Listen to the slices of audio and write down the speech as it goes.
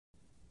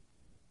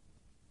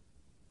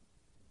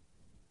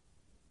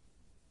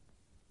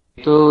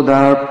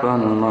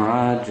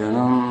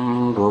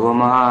Darpanamajanam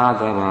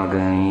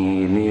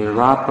Bhavamadavagai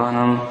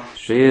Nirvapanam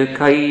Shri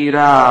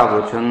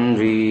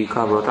Kairavachandri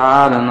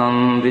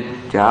Kavataranam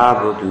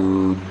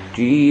Vidyavadu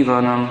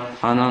Jivanam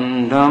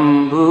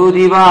Anandam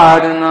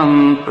Buddhivadanam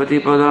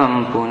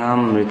Pratipadam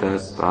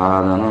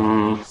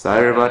Punamritaspadanam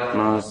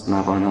Sarvatma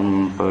Snapanam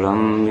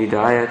Param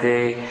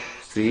Vidayate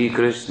Sri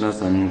Krishna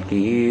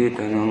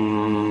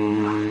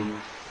Sankirtanam.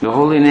 The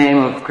holy name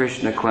of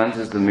Krishna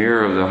cleanses the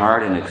mirror of the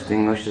heart and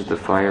extinguishes the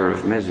fire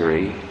of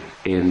misery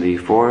in the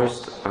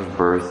forest of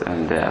birth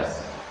and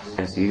death.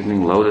 As the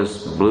evening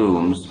lotus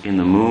blooms in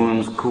the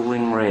moon's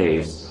cooling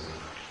rays,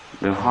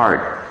 the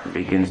heart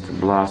begins to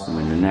blossom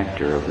in the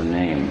nectar of the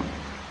name.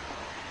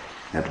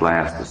 At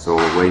last the soul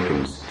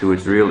awakens to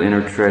its real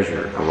inner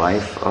treasure, a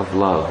life of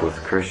love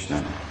with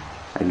Krishna.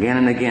 Again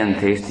and again,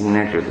 tasting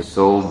nectar, the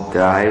soul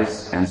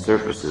dives and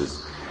surfaces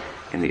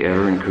in the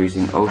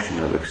ever-increasing ocean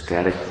of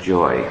ecstatic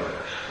joy.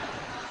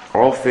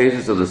 All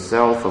phases of the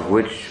self of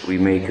which we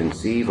may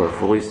conceive are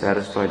fully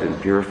satisfied and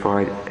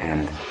purified,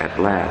 and at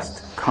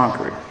last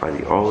conquered by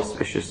the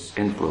all-auspicious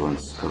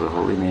influence of the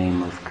holy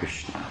name of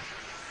Krishna.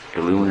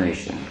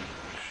 Illumination.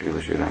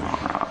 Srila Sri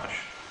Maharaj.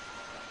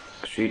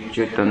 Sri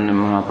Chaitanya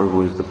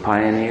Mahaprabhu is the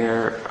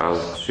pioneer of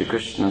Sri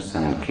Krishna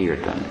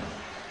Sankirtan.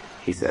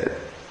 He said,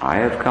 I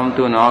have come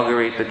to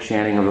inaugurate the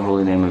chanting of the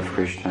holy name of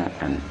Krishna,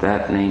 and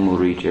that name will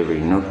reach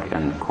every nook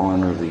and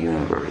corner of the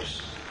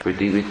universe.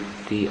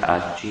 Pritiviti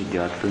achi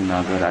jatu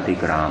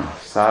nagaradigram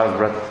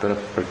savratra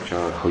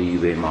prachar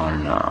hoive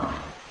marnam.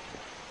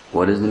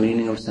 What is the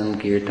meaning of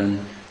Sankirtan?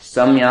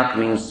 Samyak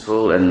means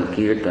full and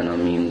Kirtana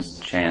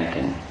means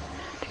chanting.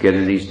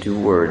 Together these two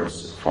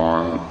words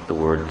form the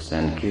word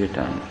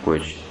Sankirtan,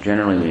 which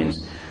generally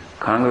means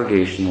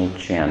congregational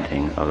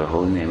chanting of the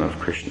holy name of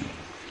Krishna.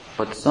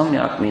 But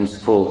Samyak means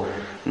full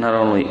not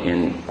only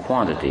in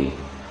quantity,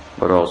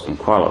 but also in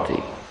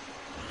quality.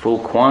 Full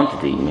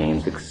quantity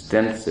means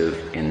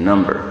extensive in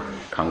number,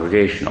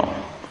 congregational.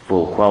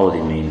 Full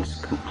quality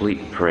means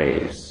complete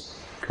praise.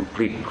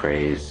 Complete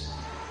praise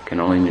can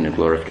only mean a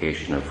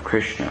glorification of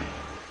Krishna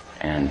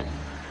and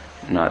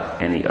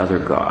not any other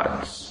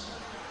gods.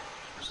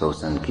 So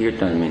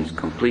Sankirtan means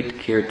complete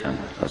kirtan,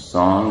 a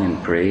song in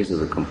praise of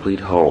the complete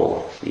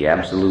whole, the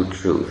absolute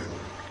truth.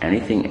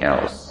 Anything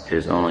else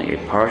is only a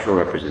partial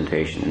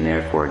representation and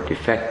therefore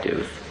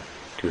defective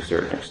to a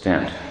certain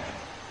extent.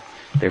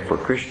 Therefore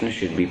Krishna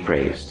should be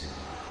praised.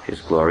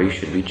 His glory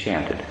should be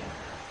chanted,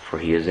 for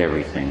he is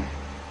everything.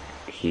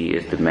 He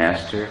is the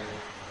master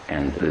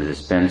and the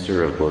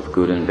dispenser of both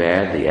good and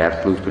bad, the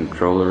absolute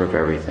controller of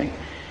everything.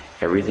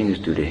 Everything is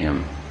due to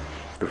him.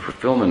 The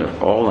fulfillment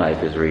of all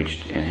life is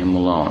reached in him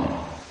alone.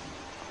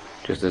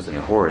 Just as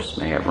a horse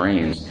may have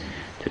reins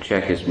to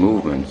check his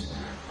movements,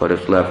 but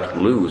if left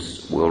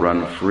loose, will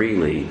run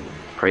freely.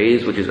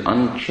 Praise which is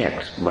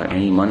unchecked by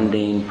any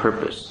mundane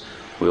purpose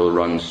will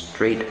run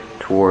straight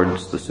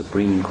towards the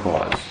supreme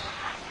cause,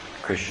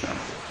 Krishna.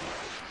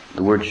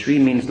 The word Shri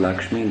means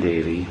Lakshmi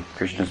Devi,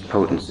 Krishna's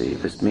potency.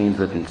 This means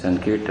that in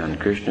Sankirtan,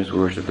 Krishna is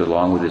worshipped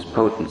along with his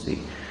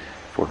potency,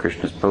 for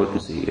Krishna's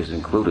potency is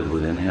included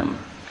within him.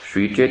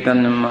 Sri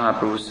Chaitanya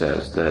Mahaprabhu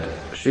says that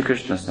Sri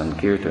Krishna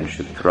Sankirtan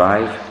should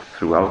thrive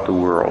throughout the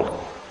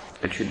world.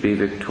 It should be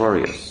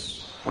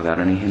victorious, without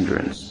any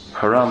hindrance.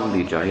 Param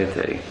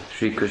Vijayate,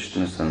 Sri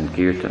Krishna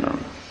Sankirtanam.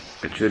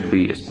 It should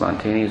be a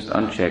spontaneous,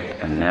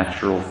 unchecked, and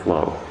natural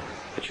flow.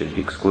 It should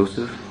be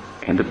exclusive,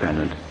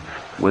 independent,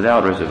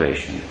 without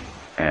reservation.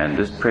 And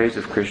this praise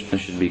of Krishna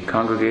should be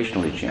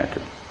congregationally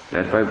chanted.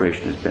 That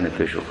vibration is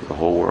beneficial for the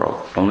whole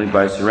world. Only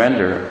by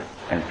surrender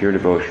and pure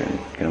devotion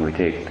can we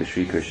take the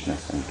Sri Krishna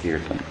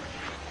Sankirtan.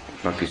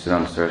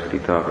 Bhaktisiddhanta Saraswati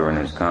Thakur, in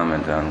his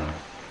comment on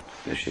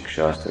the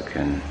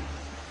Siksastakam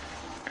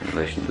in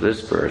relation to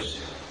this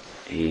verse,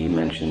 he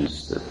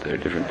mentions that there are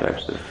different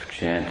types of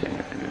chanting.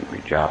 There may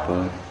be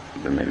japa,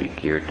 there may be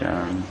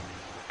kirtan,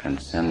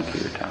 and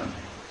sankirtan.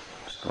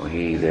 So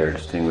he there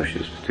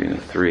distinguishes between the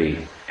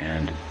three,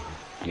 and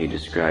he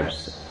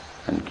describes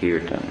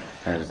sankirtan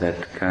as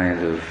that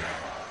kind of,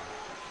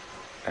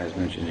 as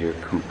mentioned here,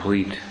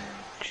 complete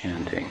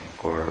chanting,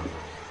 or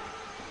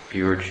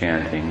pure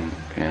chanting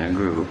in a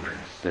group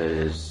that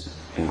is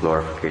in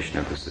glorification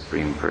of the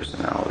Supreme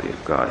Personality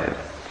of Godhead.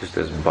 Just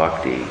as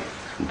bhakti,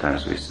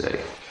 sometimes we say,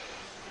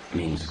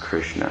 means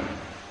Krishna,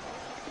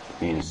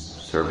 means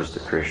service to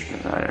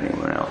Krishna, not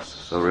anyone else.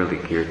 So really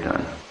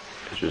kirtan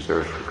is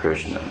reserved for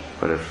Krishna.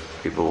 But if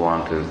people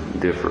want to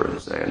differ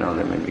and say, no,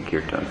 there may be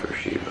kirtan for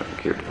Shiva, and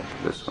kirtan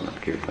for this one,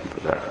 and kirtan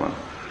for that one,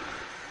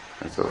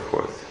 and so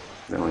forth,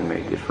 then we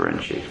may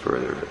differentiate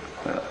further.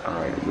 All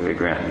right, we may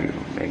grant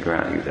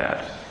you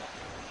that,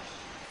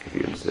 if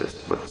you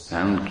insist. But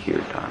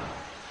Sankirtan,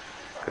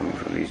 coming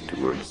from these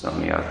two words,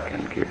 Samyak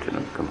and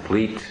Kirtan,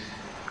 complete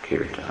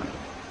Kirtan,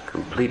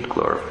 complete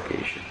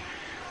glorification,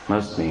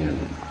 must mean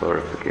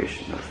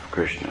glorification of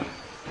Krishna,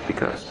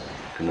 because,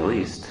 in the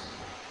least,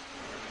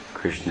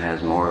 Krishna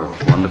has more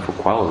wonderful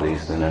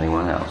qualities than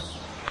anyone else,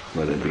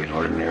 whether it be an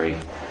ordinary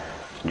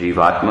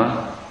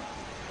Jivatma,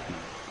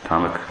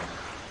 atomic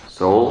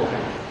soul,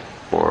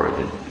 or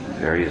the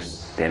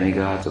various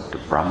demigods up to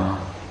Brahma,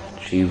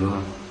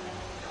 Shiva,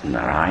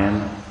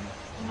 Narayan,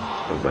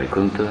 or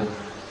Vaikuntha,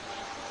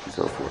 and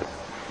so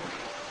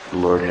forth. The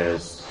Lord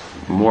has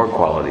more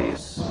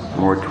qualities,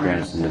 more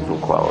transcendental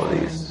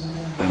qualities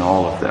than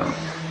all of them.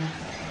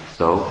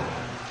 So,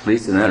 at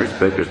least in that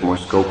respect, there's more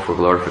scope for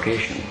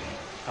glorification.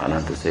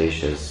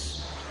 Anantasesha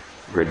has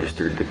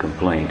registered the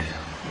complaint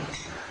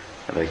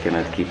that I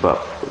cannot keep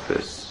up with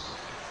this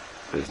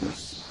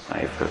business.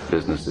 My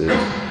business is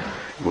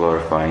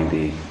glorifying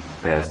the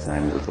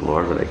pastimes of the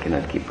Lord, but I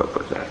cannot keep up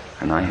with that.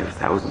 And I have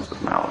thousands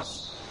of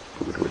mouths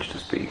with which to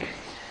speak.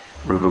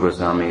 Rupa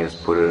Goswami has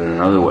put it in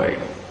another way.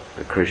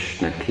 The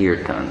Krishna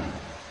Kirtan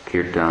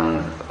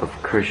of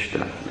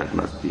Krishna, that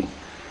must be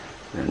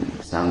then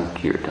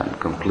Sankirtan,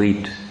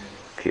 complete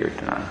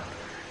Kirtan.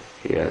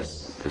 He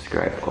has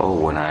described,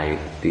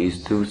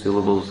 these two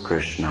syllables,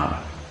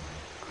 Krishna,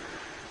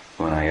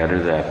 when I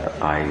utter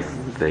that, I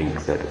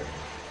think that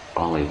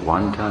only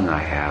one tongue I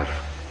have.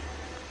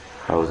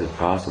 How is it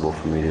possible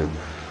for me to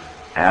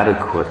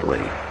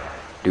adequately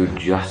do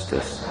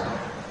justice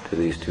to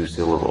these two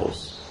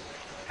syllables?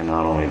 And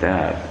not only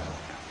that,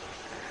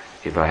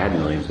 if I had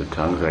millions of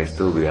tongues, I'd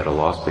still be at a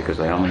loss because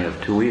I only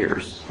have 2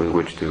 ears with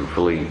which to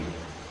fully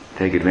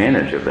take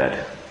advantage of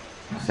that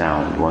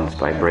sound once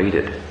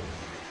vibrated.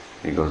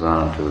 He goes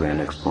on to then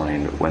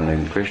explain that when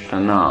the Krishna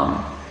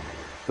Nam,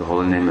 the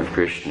holy name of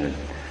Krishna,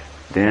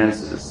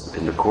 dances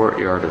in the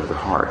courtyard of the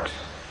heart,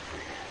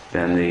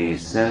 then the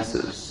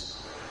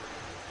senses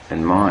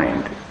and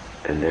mind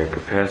and their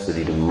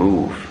capacity to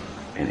move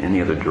in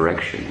any other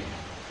direction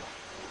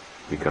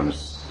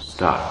becomes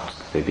stopped.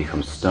 They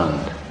become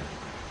stunned.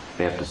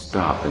 They have to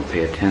stop and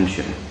pay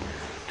attention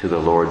to the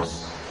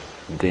Lord's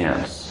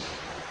dance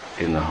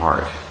in the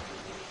heart.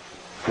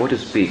 What to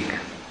speak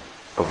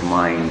of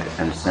mind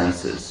and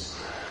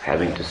senses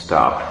having to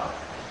stop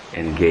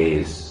and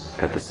gaze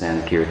at the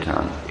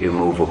Sankirtan,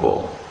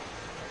 immovable.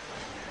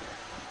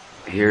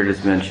 Here it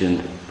is mentioned,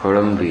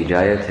 Param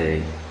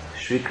Vijayate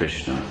Sri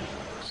Krishna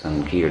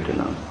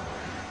Sankirtanam.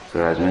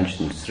 So as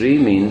mentioned, Sri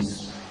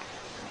means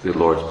the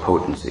Lord's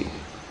potency.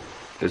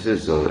 This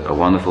is a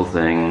wonderful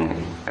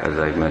thing, as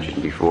I've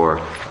mentioned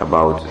before,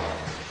 about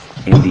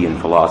Indian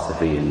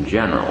philosophy in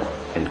general,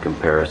 in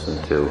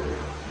comparison to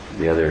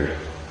the other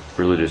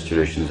religious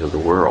traditions of the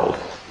world,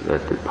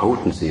 that the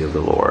potency of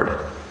the Lord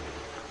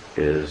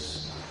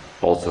is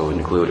also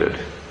included.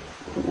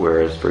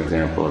 Whereas, for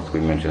example, as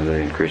we mentioned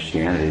in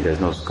Christianity, there's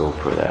no scope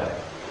for that.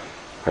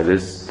 By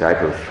this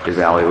type of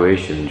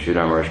evaluation,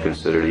 Sridhar Maharaj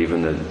considered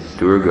even the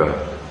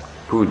Durga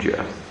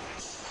Puja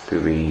to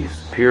be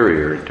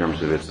superior in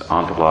terms of its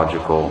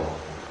ontological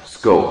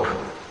scope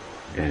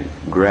and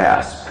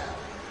grasp,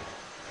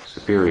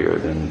 superior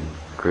than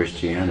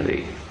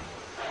Christianity.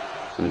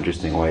 It's an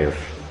interesting way of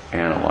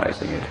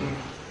analyzing it.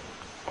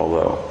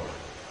 Although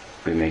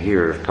we may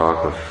hear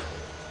talk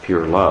of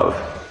pure love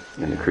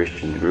in the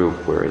Christian group,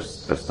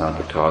 whereas that's not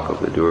the talk of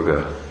the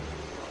Durga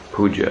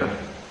Puja.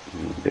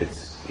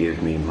 It's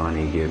give me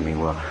money, give me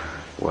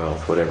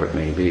wealth, whatever it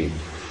may be.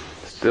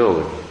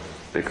 Still,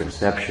 the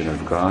conception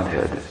of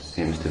Godhead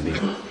seems to be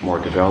more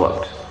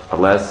developed, a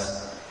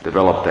less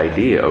developed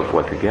idea of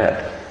what to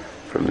get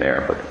from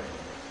there, but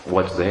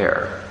what's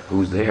there,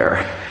 who's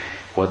there,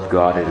 what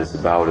Godhead is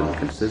about and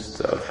consists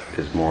of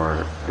is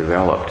more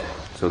developed.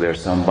 So their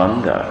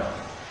sambandha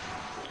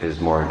is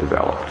more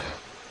developed.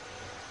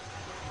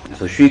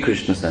 So Sri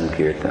Krishna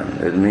Sankirtan,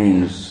 it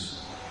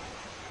means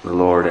the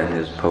Lord and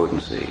His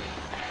potency.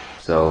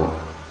 So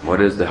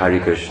what is the Hare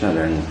Krishna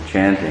then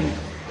chanting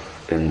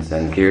in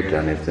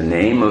Sankirtan? If the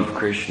name of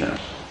Krishna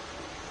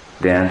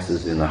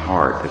dances in the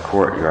heart, the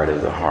courtyard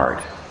of the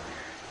heart,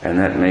 and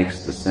that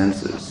makes the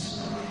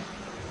senses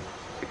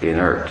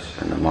inert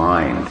and the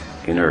mind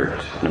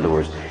inert. In other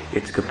words,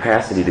 its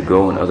capacity to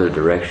go in other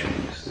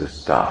directions is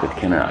stopped. It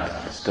cannot.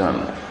 It's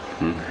stunned.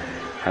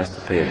 Has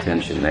to pay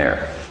attention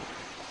there.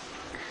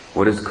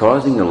 What is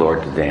causing the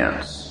Lord to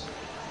dance?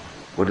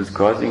 What is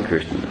causing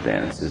Krishna to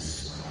dance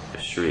is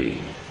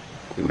Shri.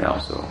 We may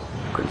also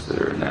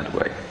consider it in that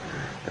way.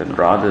 That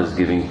Radha is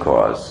giving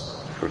cause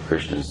for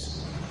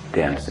Krishna's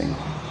dancing.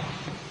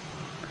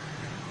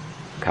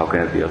 How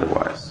can it be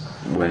otherwise?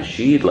 When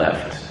she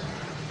left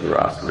the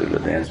Rasa Lila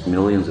dance,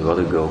 millions of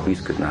other gopis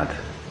could not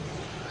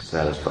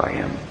satisfy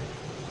him.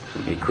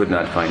 He could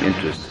not find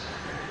interest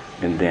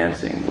in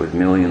dancing with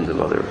millions of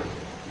other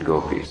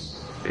gopis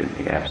in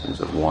the absence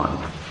of one,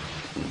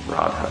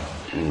 Radha.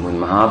 And when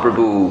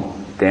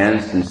Mahaprabhu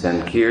danced in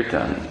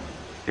Sankirtan,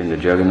 in the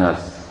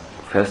Jagannath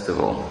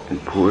festival in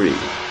Puri,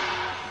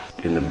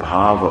 in the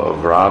bhava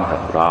of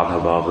Radha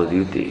Bhava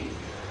Yuti,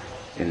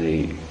 in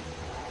the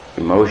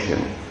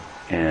emotion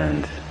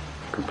and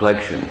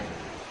complexion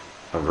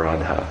of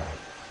Radha,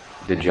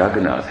 the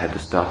Jagannath had to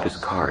stop his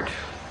cart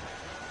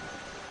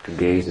to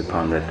gaze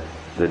upon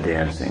the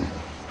dancing.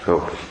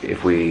 So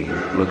if we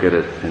look at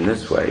it in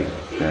this way,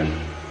 then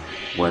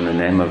when the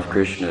name of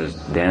Krishna is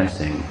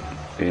dancing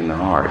in the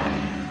heart,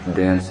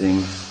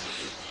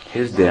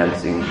 his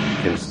dancing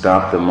can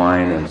stop the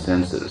mind and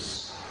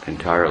senses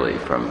entirely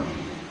from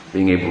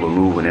being able to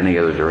move in any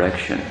other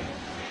direction.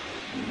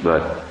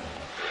 But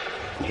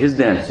his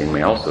dancing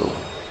may also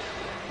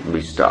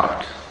be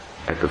stopped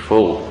at the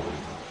full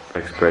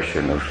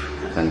expression of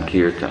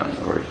Sankirtan,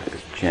 or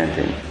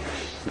chanting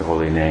the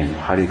holy name,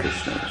 Hare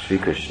Krishna, Sri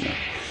Krishna,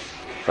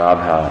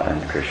 Radha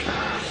and Krishna.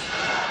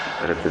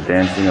 But at the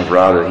dancing of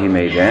Radha he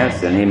may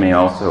dance, and he may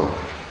also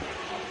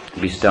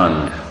be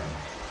stunned.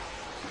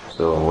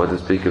 So what to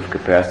speak of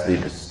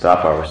capacity to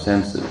stop our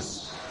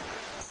senses?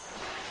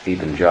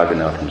 Even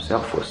Jagannath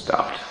himself was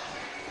stopped.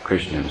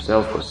 Krishna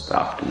himself was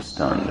stopped and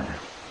stunned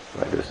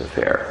by this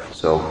affair.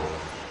 So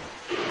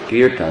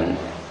Kirtan,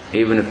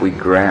 even if we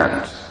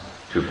grant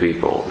to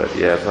people that,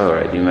 yes, all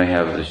right, you may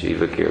have the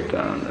Shiva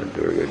Kirtan, the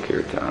Durga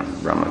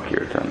Kirtan, Brahma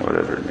Kirtan,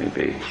 whatever it may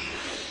be,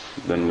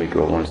 then we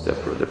go one step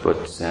further.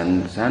 But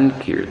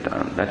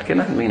Sankirtan, that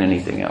cannot mean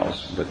anything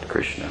else but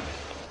Krishna.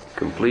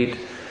 Complete,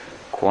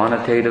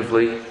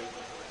 quantitatively,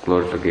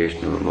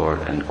 glorification of the Lord,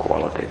 and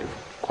qualitative.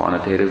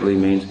 Quantitatively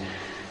means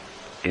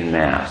in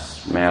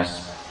mass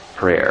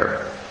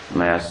prayer,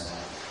 mass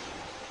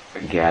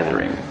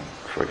gathering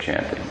for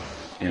chanting,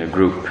 in a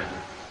group,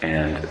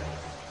 and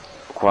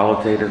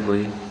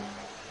qualitatively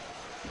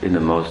in the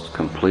most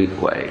complete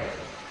way.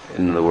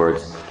 In other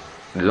words,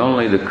 there's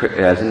only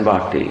as in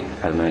bhakti,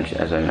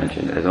 as I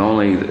mentioned, there's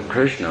only the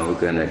Krishna who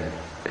can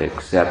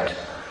accept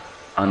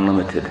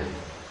unlimited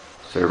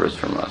service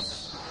from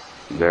us.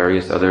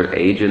 Various other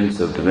agents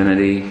of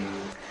divinity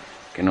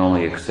can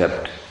only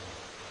accept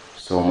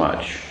so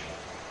much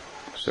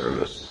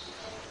service.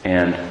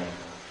 And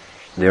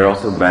they're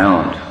also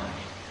bound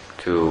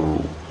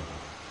to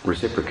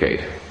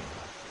reciprocate.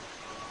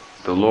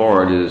 The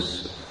Lord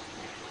is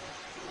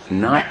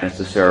not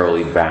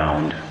necessarily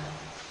bound,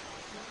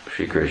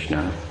 Sri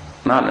Krishna,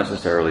 not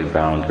necessarily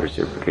bound to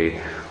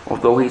reciprocate,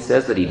 although he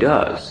says that he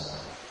does.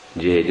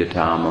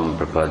 Jejatamam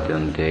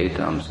prapadyante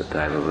tam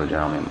sataiva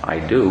bhajamim. I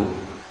do.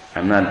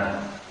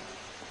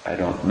 I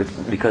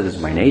don't, because it's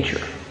my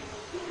nature.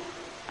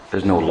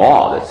 There's no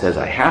law that says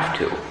I have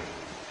to.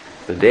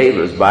 The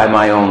Devas, by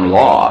my own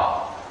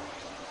law,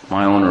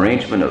 my own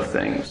arrangement of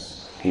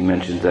things. He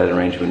mentions that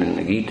arrangement in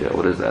the Gita.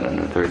 What is that in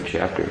the 3rd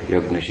chapter?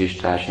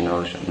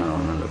 Yagnashishtashinosha. No,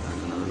 another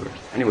verse.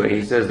 Anyway,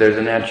 he says there's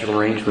a natural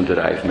arrangement that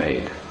I've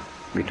made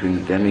between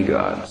the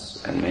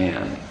demigods and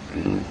man,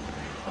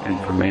 and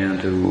for man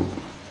to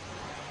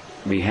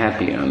be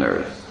happy on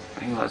earth,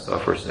 he must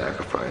offer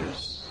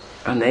sacrifice,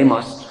 and they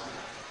must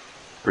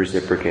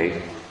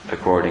reciprocate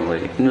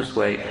accordingly. In this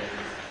way,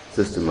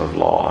 system of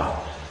law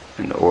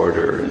and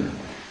order and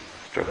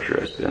structure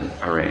has been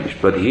arranged.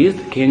 But he is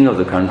the king of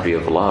the country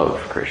of love,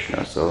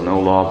 Krishna, so no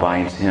law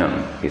binds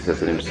him. He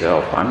says it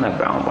himself, I'm not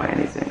bound by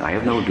anything. I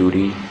have no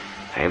duty.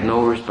 I have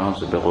no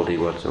responsibility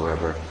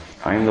whatsoever.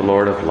 I am the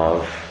Lord of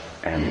love,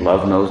 and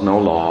love knows no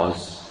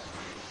laws.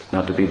 It's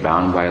not to be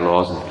bound by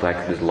laws. In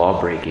fact, it is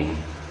law-breaking.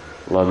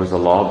 Love is a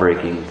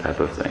law-breaking type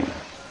of thing.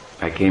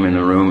 I came in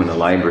the room in the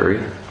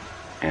library,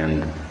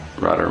 and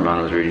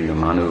Radharman was reading the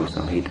Manu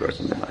Samhita or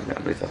something like that.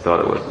 At least I thought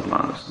it was the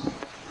Manu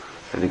Samhita.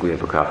 I think we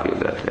have a copy of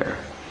that there.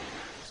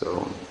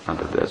 So, not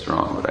that that's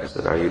wrong, but I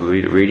said, are you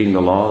reading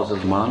the laws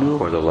of Manu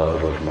or the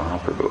love of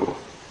Mahaprabhu?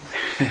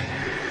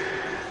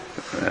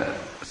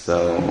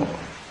 So,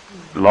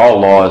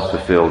 law is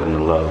fulfilled in the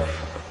love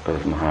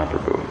of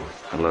Mahaprabhu,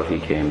 the love he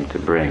came to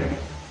bring.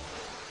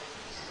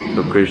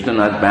 So Krishna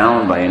not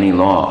bound by any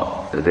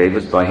law. The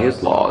Devas by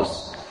his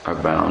laws are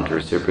bound to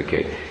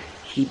reciprocate.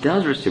 He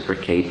does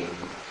reciprocate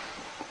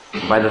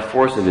by the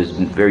force of his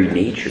very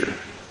nature,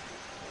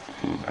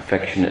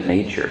 affectionate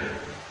nature.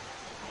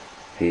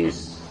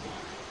 He's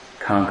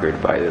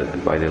conquered by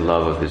the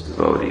love of his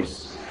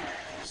devotees.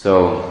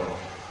 So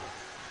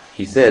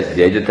he says,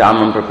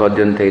 Jejatamam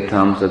prapadyante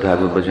tam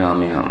sataiva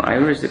bhajamiham. I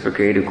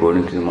reciprocate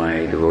according to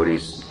my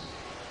devotees'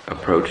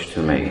 approach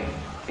to me.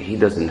 He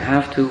doesn't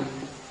have to,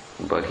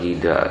 but he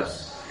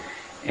does.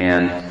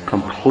 And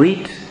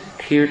complete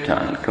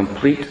kirtan,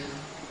 complete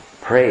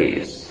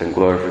praise and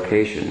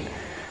glorification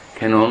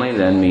can only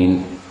then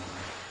mean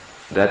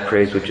that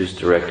praise which is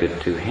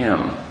directed to him,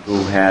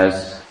 who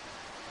has,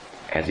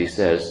 as he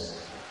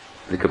says,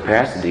 the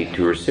capacity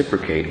to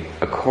reciprocate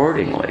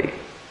accordingly.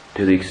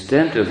 To the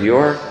extent of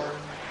your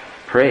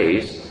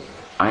praise,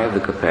 I have the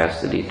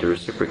capacity to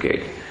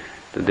reciprocate.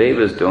 The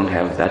Devas don't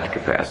have that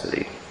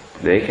capacity.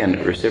 They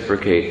can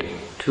reciprocate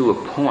to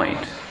a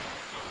point,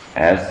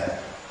 as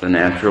the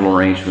natural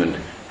arrangement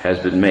has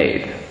been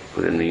made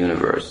within the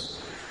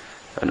universe.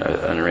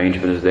 An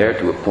arrangement is there,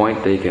 to a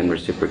point they can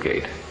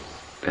reciprocate.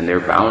 And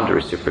they're bound to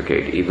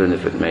reciprocate, even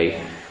if it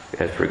may,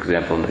 as for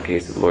example in the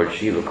case of Lord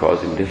Shiva,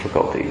 causing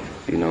difficulty.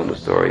 You know the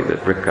story that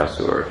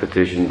Vrikasur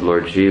petitioned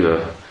Lord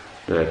Shiva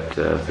that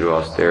through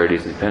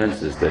austerities and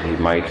penances that he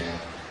might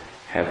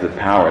have the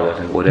power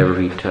that whatever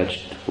he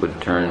touched would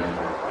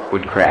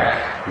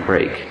crack,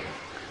 break.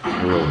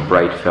 A real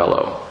bright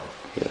fellow.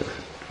 Yes,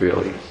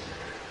 really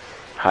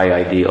high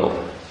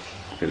ideal.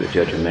 To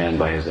judge a man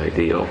by his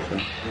ideal. So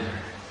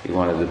he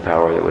wanted the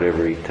power that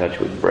whatever he touched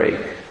would break.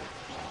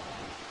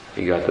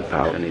 He got the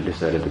power and he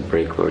decided to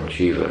break Lord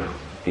Shiva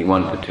he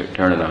wanted to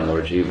turn it on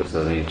Lord Shiva,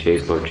 so then he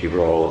chased Lord Shiva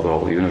all over the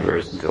whole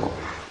universe until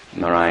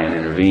Narayan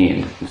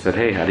intervened and said,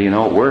 hey, how do you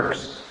know it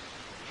works?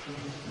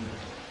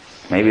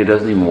 Maybe it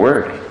doesn't even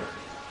work.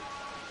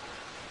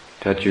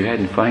 Touch your head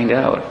and find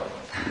out.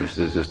 This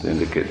is just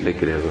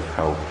indicative of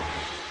how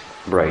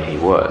bright he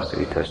was.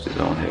 He touched his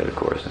own head, of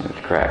course, and it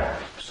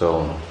cracked.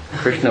 So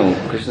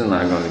Krishna's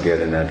not going to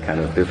get in that kind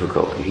of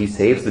difficulty. He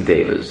saves the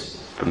devas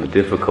from the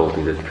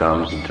difficulty that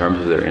comes in terms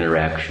of their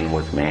interaction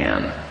with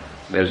man.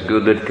 There's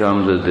good that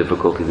comes, there's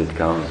difficulty that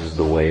comes, is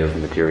the way of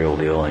material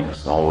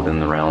dealings, all within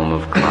the realm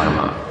of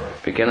karma.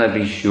 We cannot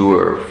be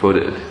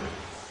sure-footed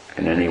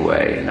in any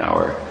way in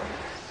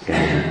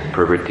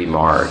Pravritti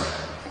Marg,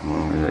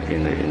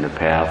 in the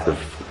path of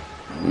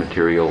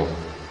material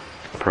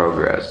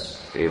progress,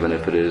 even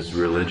if it is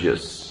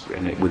religious,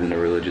 and within a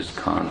religious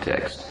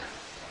context.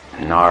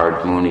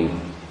 Narad Muni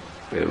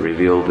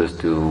revealed this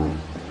to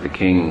the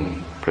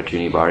king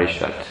Prachini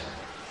Barishat,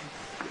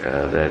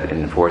 that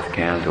in the 4th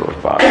canto of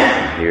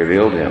Bhagavatam, he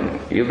revealed him,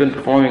 you've been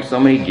performing so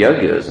many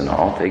yagyas and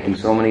all, taking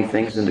so many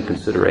things into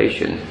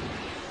consideration,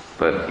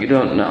 but you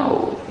don't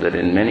know that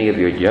in many of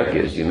your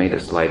yagyas you made a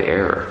slight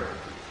error,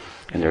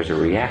 and there's a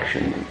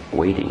reaction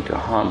waiting to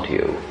haunt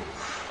you.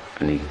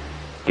 And he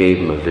gave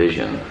him a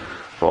vision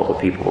of all the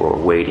people who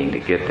were waiting to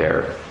get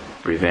their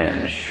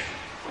revenge,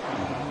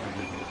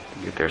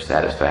 get their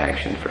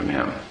satisfaction from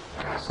him.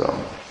 So,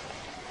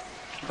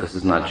 this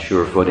is not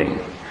sure footing.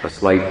 A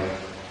slight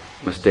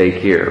mistake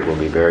here will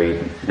be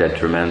very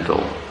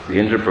detrimental. The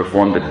Indra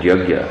performed the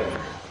yajna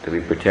to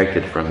be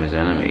protected from his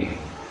enemy,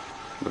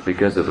 but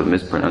because of a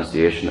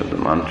mispronunciation of the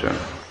mantra,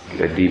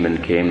 a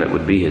demon came that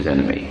would be his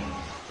enemy.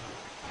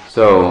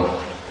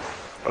 So,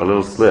 a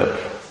little slip,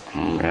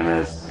 and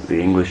as the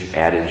English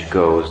adage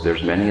goes,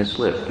 there's many a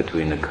slip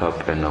between the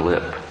cup and the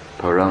lip.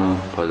 Param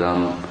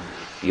padam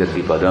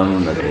yati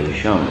padam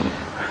nadesham.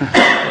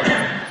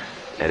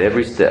 At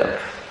every step,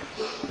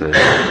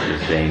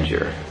 there's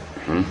danger.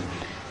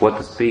 What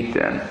to speak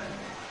then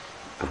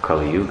of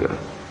Kali Yuga?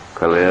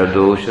 Kaler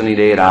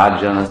doshanide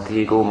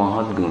rajanastiko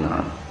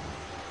mahadguna.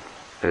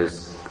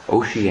 There's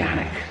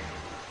oceanic.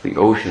 The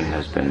ocean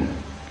has been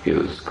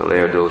used.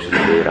 Kaler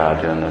doshanide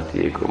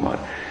rajanastiko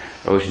mahad.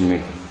 Ocean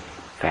means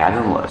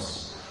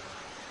fathomless.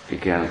 You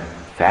can't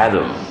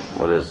fathom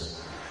what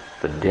is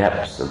the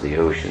depths of the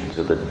ocean.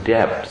 So the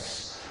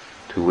depths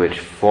to which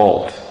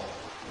fault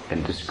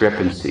and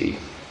discrepancy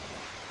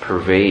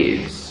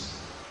pervades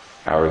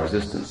our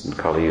existence in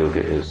Kali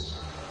Yuga is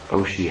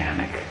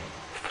oceanic,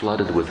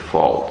 flooded with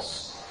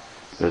faults.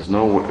 There's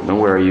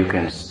nowhere you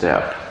can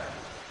step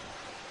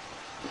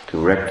to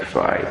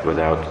rectify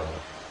without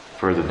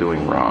further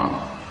doing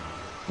wrong.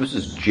 This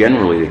is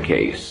generally the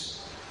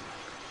case.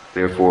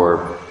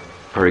 Therefore,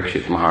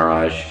 Parikshit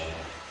Maharaj,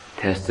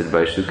 tested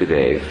by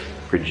Sukadev,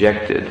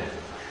 rejected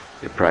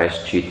the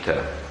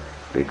prayaschitta,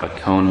 the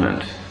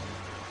atonement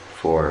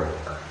for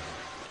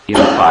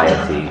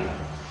impiety,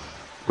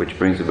 which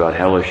brings about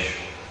hellish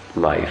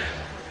life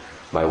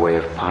by way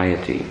of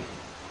piety.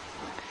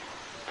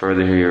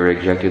 Further, he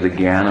rejected the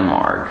Jnana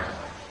Marg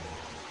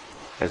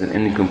as an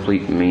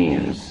incomplete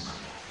means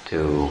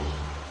to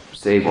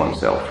save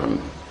oneself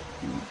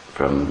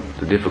from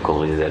the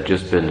difficulty that had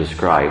just been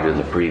described in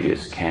the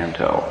previous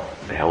canto.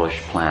 The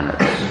hellish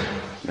planets,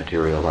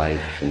 material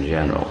life in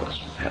general is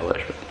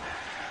hellish.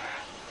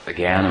 The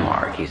Jnana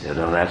Marg, he said,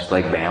 oh, that's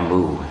like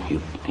bamboo.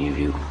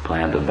 You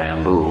plant a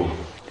bamboo.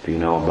 If you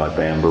know about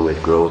bamboo,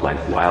 it grows like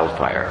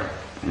wildfire.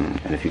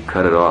 And if you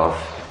cut it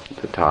off at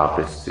the top,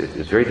 it's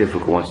very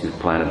difficult once you've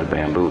planted the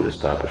bamboo to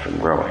stop it from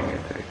growing.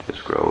 It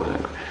just grows.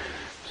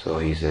 So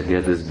he said,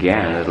 yes, this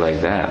Jnana is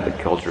like that.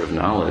 The culture of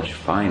knowledge,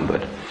 fine,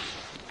 but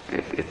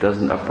it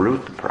doesn't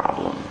uproot the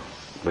problem.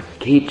 But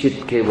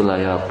Kechit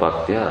Kevalaya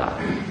Bhaktya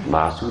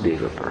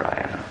Vasudeva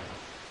Parayana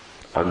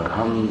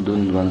Agham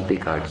Dunvanti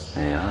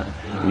Kartsneya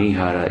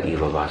Nihara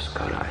Eva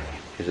Vaskarai.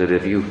 He said,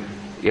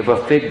 if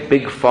a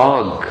big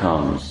fog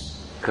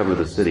comes, cover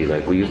the city,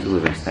 like we used to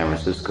live in San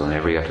Francisco, and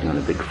every afternoon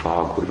a big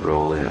fog would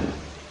roll in.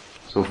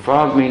 So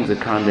fog means a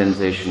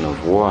condensation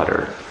of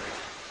water,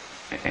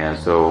 and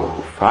so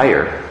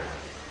fire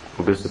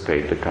will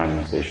dissipate the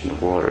condensation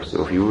of water.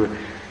 So if you were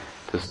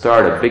to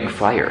start a big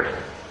fire,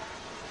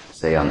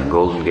 say on the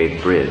Golden Gate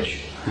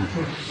Bridge,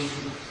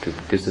 to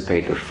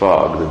dissipate the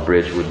fog, the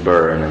bridge would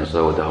burn, and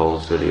so would the whole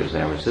city of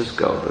San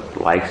Francisco.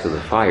 The likes of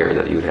the fire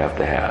that you'd have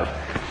to have.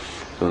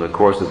 So in the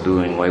course of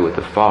doing away with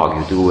the fog,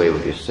 you do away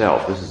with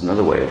yourself. This is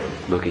another way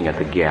of looking at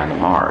the Jnana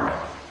Marg.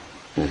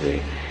 You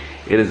see,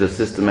 it is a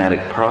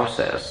systematic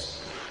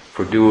process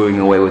for doing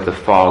away with the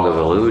fog of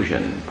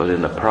illusion, but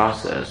in the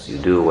process, you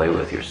do away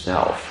with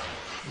yourself.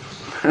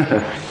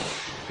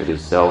 It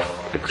is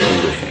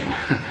self-extinguishing.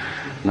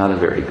 Not a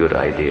very good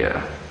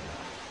idea.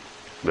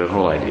 The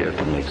whole idea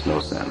makes no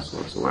sense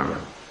whatsoever.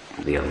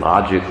 The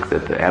logic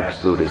that the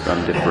Absolute is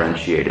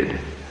undifferentiated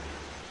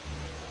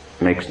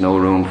makes no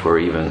room for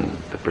even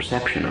the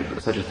perception of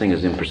it. Such a thing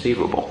is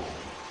imperceivable.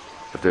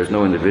 If there's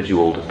no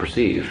individual to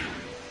perceive,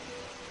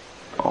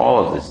 all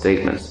of the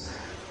statements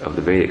of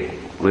the Vedic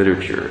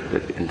literature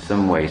that in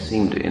some way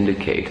seem to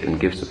indicate and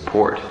give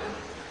support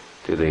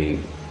to the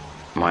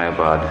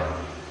Mayavad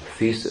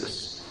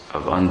thesis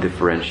of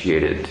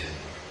undifferentiated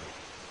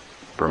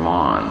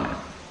Brahman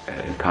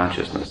and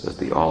consciousness as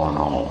the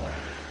all-in-all.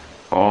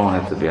 All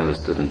have to be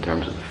understood in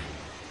terms of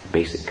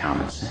basic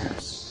common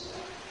sense.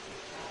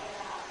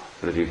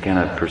 But if you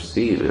cannot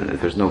perceive it,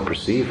 if there's no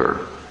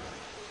perceiver,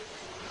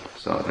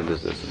 so it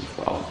just doesn't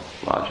follow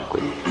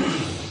logically.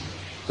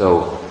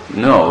 So,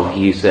 no,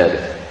 he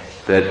said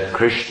that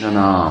Krishna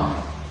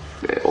Nam,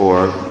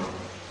 or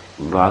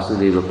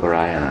Vasudeva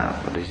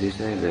Parayana, what does he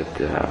say? That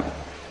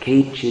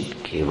Kechit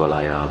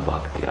Kevalaya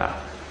Bhaktya.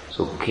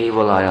 So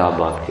Kevalaya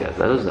Bhaktya,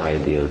 that is the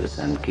idea of the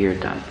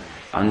Sankirtan.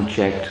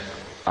 Unchecked,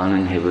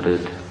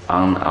 uninhibited,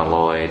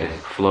 unalloyed,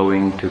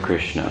 flowing to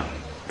Krishna.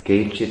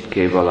 Kechit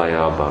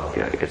Kevalaya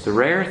Bhaktya. It's a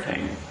rare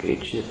thing,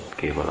 Kechit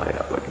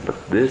Kevalaya Bhaktya.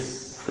 But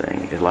this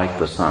thing is like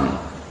the sun.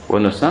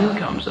 When the sun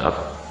comes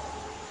up,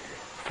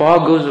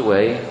 fog goes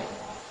away,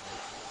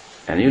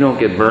 and you don't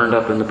get burned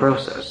up in the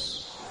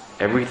process.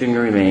 Everything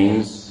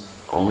remains,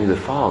 only the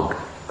fog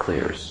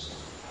clears.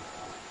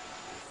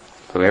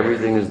 So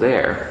everything is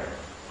there,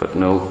 but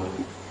no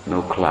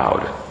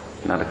cloud.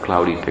 Not a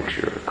cloudy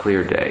picture, a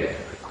clear day,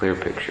 a clear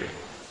picture.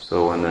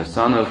 So when the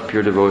sun of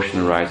pure devotion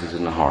arises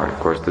in the heart, of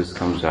course this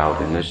comes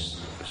out in this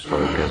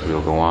sloka as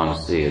we'll go on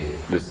to see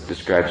it. This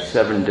describes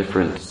 7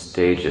 different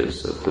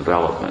stages of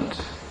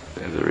development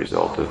as a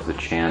result of the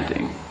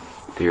chanting.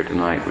 Here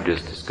tonight we're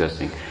just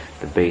discussing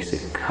the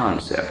basic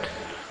concept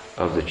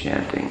of the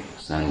chanting,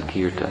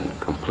 Sankirtan,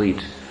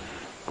 complete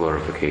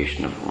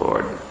glorification of the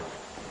Lord.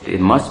 It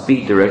must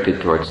be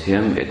directed towards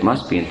Him, it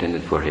must be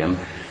intended for Him,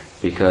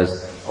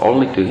 because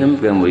only to Him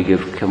can we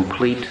give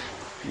complete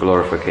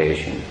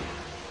glorification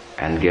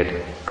and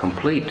get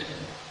complete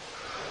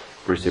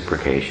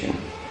reciprocation.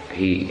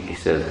 He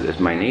says, it's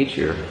my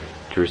nature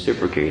to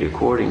reciprocate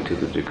according to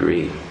the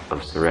degree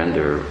of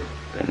surrender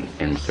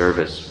and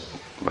service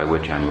by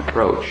which I'm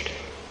approached.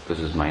 This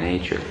is my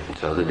nature.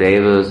 So the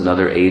devas and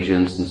other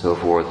agents and so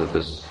forth of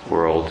this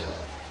world,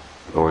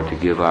 or to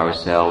give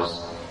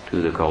ourselves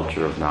to the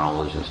culture of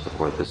knowledge and so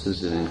forth, this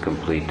is an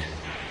incomplete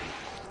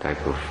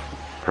type of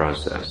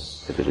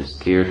process. If it is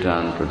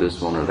kirtan for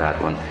this one or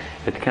that one,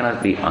 it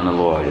cannot be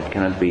unalloyed, it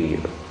cannot be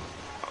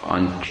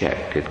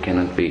unchecked, it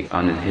cannot be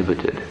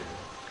uninhibited.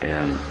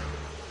 And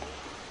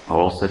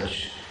all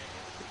such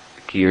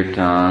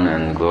kirtan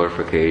and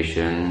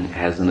glorification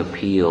has an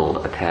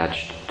appeal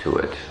attached to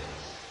it.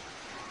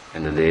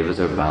 And the devas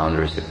are bound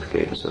to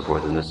reciprocate and so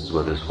forth, and this is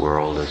what this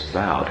world is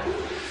about.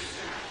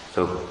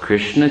 So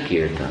Krishna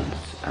Kirtan,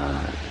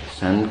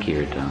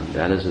 Sankirtan,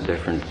 that is a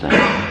different thing.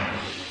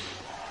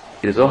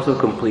 It is also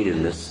complete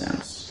in this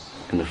sense.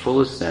 In the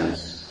fullest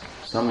sense,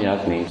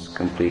 Samyak means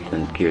complete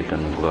and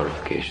Kirtan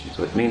glorification.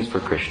 So it means for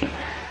Krishna.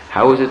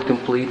 How is it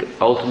complete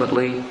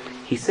ultimately?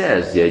 He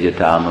says,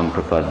 Yajatamam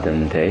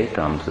prapaddante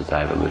tam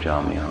sataiva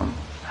bhajamyam.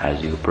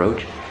 As you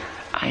approach,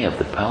 I have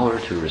the power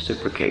to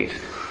reciprocate.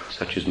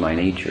 Such is my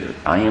nature.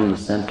 I am the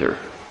center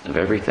of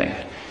everything.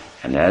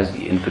 And as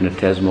the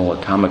infinitesimal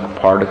atomic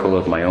particle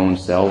of my own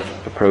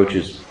self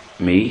approaches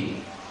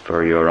me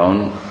for your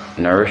own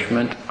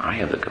nourishment, I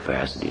have the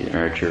capacity to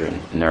nurture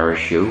and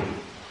nourish you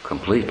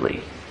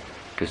completely,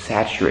 to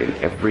saturate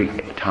every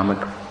atomic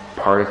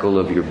particle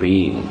of your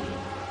being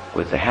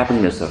with the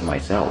happiness of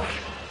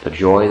myself, the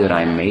joy that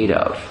I'm made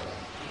of.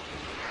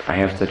 I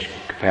have such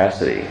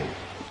capacity.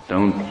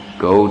 Don't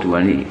go to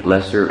any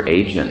lesser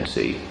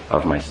agency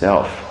of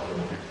myself.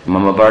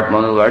 Mama Bart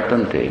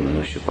Manuvartante,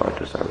 Manusha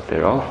Bharta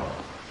Sarvatero.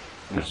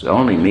 It's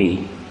only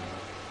me.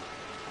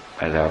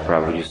 As our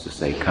Prabhupada used to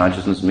say,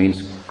 consciousness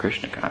means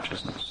Krishna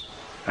consciousness.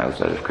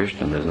 Outside of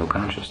Krishna, there's no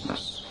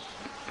consciousness.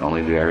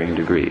 Only varying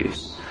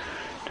degrees.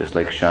 Just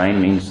like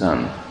shine means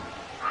sun.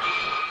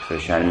 So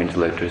shine means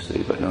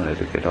electricity, but no,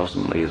 it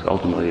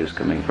ultimately is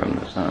coming from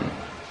the sun,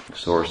 the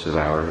source of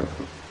our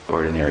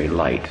ordinary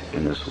light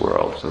in this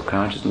world. So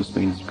consciousness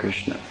means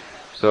Krishna.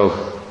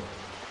 So,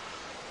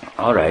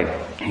 alright,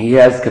 he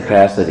has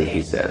capacity,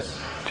 he says,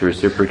 to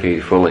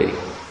reciprocate fully.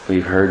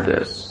 We've heard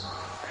this.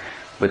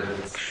 But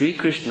Sri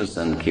Krishna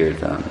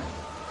Sankirtan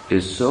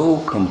is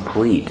so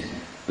complete,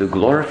 the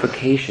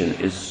glorification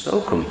is so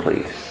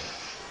complete,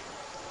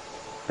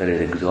 that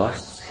it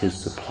exhausts his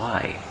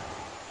supply.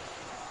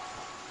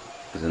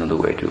 Is another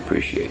way to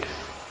appreciate.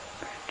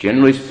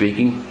 Generally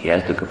speaking, he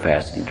has the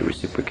capacity to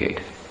reciprocate.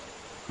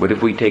 But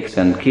if we take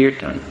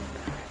Sankirtan,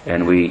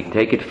 and we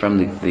take it from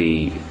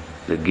the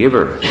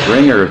giver,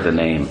 bringer of the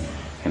name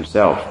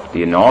himself,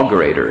 the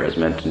inaugurator, as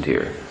mentioned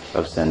here,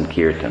 of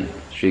Sankirtan,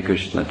 Sri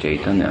Krishna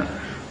Chaitanya,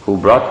 who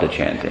brought the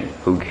chanting,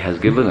 who has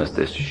given us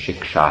this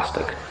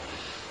Siksastakam,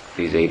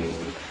 these 8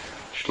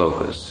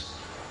 shlokas,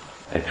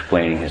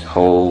 explaining his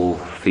whole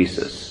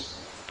thesis.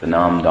 The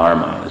Nam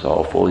Dharma is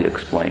all fully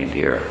explained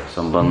here.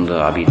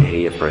 Sambandha,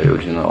 Abhideya,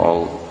 Prayojana,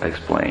 all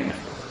explained.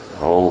 The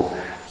whole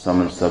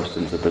sum and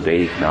substance of the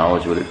Vedic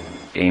knowledge, what it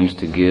aims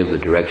to give, the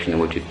direction in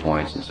which it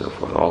points, and so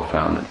forth, all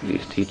found in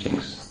these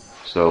teachings.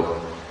 So,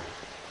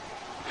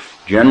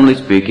 generally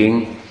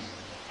speaking,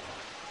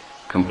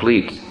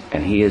 complete,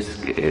 and he is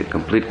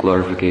complete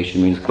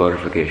glorification means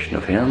glorification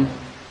of him,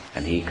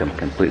 and he can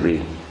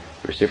completely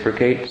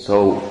reciprocate.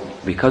 So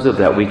because of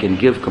that, we can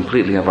give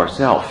completely of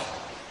ourselves,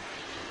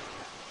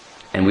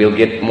 and we'll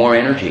get more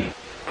energy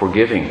for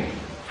giving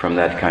from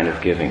that kind of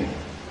giving.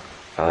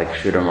 Like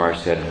Sridhar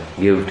said,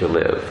 give to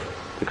live.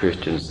 The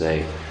Christians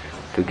say,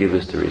 to give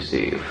is to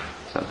receive,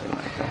 something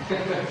like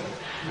that.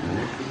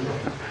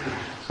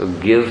 So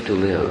give to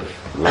live.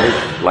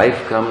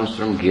 Life comes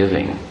from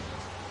giving,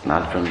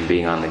 not from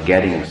being on the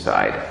getting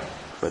side,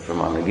 but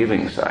from on the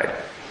giving side.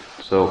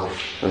 So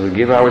we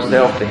give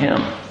ourselves to him.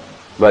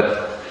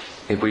 But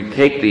if we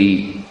take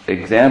the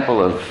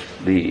example of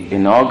the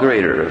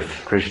inaugurator of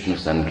Krishna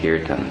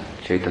Sankirtan,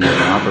 Chaitanya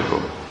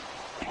Mahaprabhu,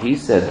 he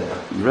said,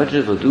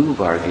 Rajavadu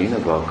Vargena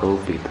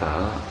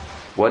Bhakopita.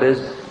 What is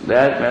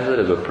that method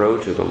of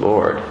approach of the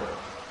Lord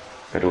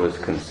that was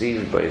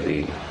conceived by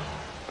the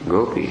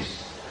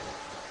gopis?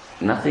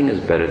 Nothing is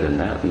better than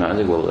that.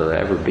 Neither will there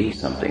ever be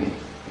something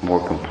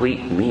more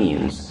complete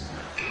means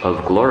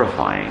of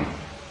glorifying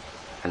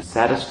and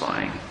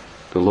satisfying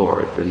the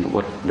Lord than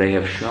what they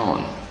have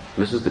shown.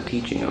 This is the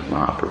teaching of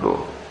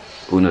Mahaprabhu.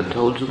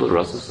 Unatojula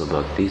Rasa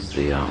Sabhakti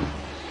Sriyam.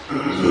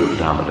 Sri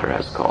Damodar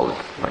has called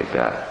it like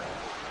that.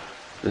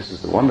 This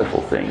is the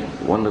wonderful thing,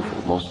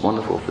 most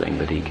wonderful thing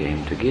that he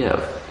came to give,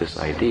 this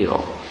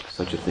ideal.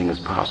 Such a thing is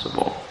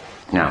possible.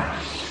 Now,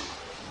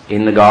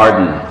 in the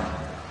garden,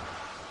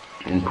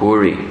 in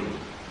Puri,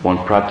 when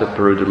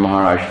Prataparudra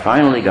Maharaj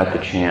finally got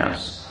the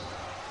chance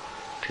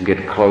to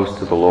get close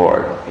to the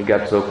Lord, he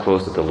got so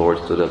close that the Lord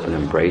stood up and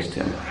embraced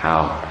him.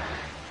 How?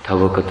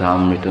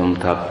 Tavakatamritam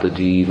tapta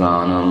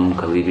jivanam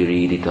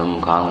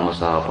kaliviriditam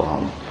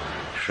kalmasapaham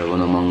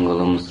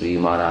Shravanamangalam Sri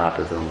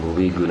Maratatam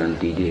Bhuvi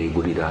Gunanti Je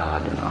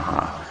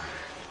Buddhidadanaha.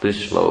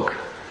 This slok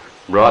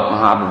brought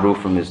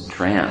Mahaprabhu from his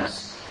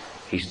trance.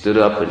 He stood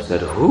up and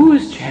said, who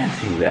is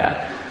chanting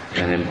that?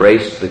 And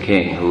embraced the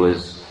king, who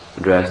was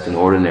dressed in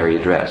ordinary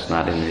dress,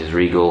 not in his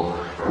regal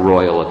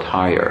royal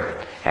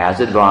attire,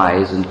 as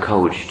advised and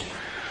coached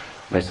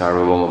by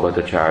Sarvabhauma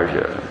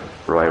Bhattacharya,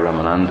 Roy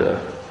Ramananda.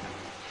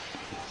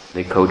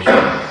 They coached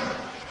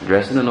him,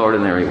 dress in an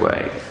ordinary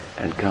way,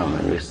 and come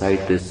and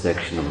recite this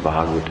section of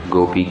Bhagavad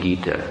Gopi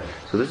Gita.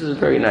 So this is a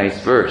very nice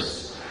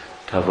verse.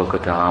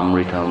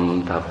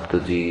 Tavakatamritam tapta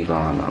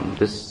jivanam.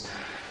 This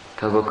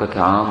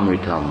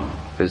Tavakatamritam,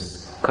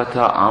 this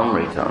Kata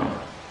Amritam,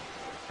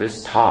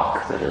 this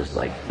talk that is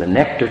like the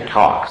nectar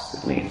talks,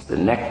 it means the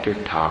nectar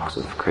talks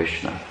of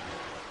Krishna.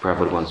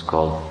 Prabhupada once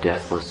called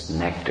deathless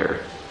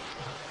nectar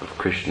of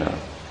Krishna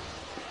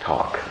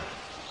talk,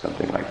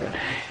 something like that.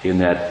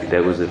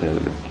 That was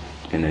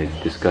in a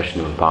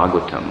discussion of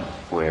Bhagavatam,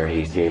 where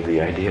he gave the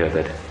idea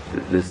that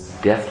this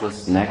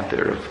deathless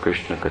nectar of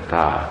Krishna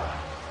Katha,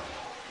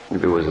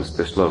 there was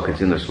the slok,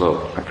 it's in the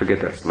slok, I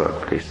forget that slok,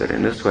 but he said,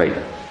 in this way,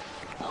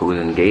 who is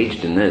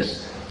engaged in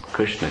this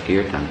Krishna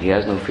Kirtan, he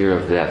has no fear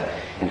of death.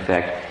 In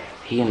fact,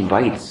 he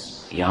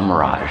invites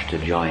Yamaraj to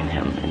join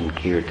him in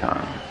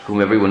Kirtan,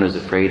 whom everyone is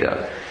afraid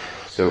of.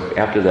 So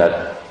after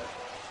that,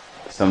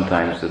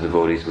 sometimes the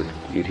devotees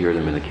you'd hear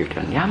them in the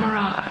Kirtan,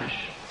 Yamaraj!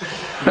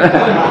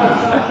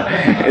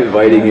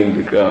 Inviting him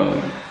to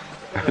come.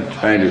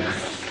 Trying to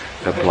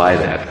apply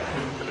that.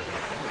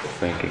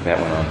 Thinking that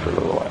went on for a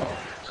little while.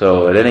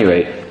 So at any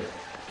rate,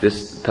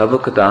 this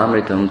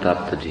Tavakatamritam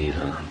Tapta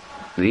Jivan,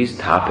 these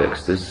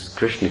topics, this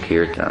Krishna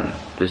Kirtan,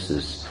 this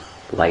is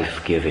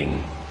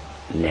life-giving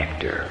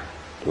nectar,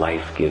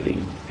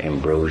 life-giving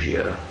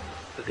ambrosia.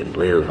 We can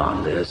live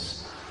on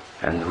this.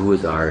 And who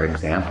is our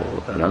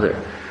example? Another.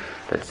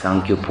 That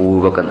Sankhya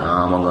Purvaka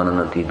Nama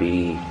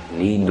Gananatibi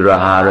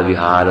Nidrahara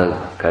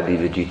Vihara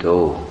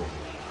Kadivijito.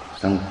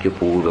 Sankhya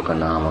Purvaka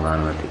Nama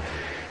Gananati.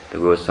 The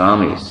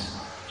Goswamis,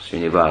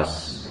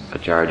 Srinivas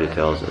Acharya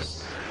tells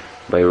us,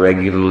 by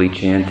regularly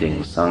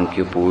chanting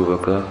Sankhya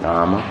Purvaka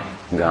Nama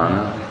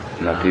Gana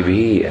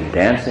Natibi and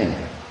dancing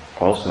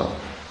also,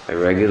 by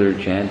regular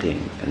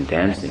chanting and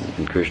dancing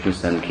in Krishna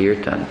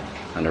Sankirtan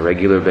on a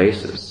regular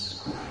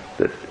basis,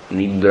 that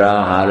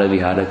Nidrahara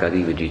Vihara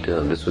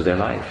Kadivijito, this was their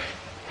life.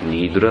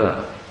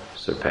 Nidra,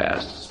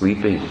 surpassed.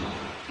 Sleeping.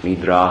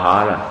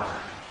 Nidrahara,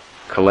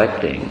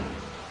 collecting.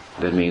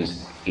 That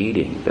means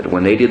eating. That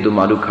when they did the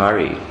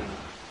Madhukari,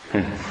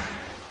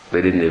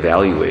 they didn't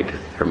evaluate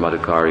her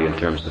Madhukari in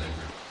terms of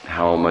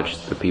how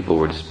much the people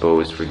were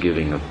disposed for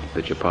giving of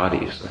the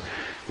chapatis.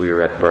 We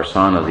were at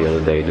Barsana the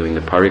other day doing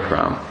the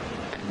parikram,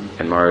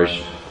 and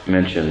Maharaj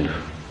mentioned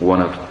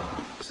one of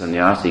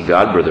sannyasi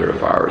godbrother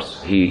of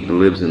ours. He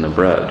lives in the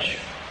Braj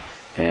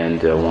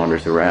and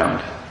wanders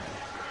around.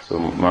 So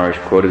Maharaj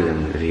quoted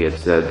him that he had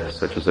said,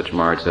 such and such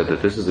Maharaj said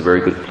that this is a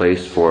very good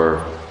place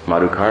for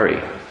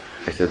Madhukari.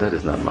 I said, that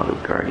is not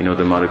Madhukari. You know what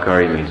the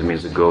Madhukari means? It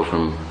means to go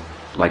from,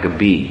 like a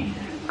bee,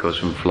 goes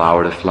from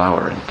flower to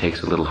flower and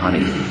takes a little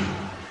honey,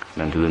 and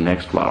then to the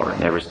next flower,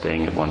 never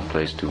staying at one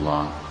place too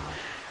long.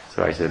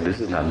 So I said, this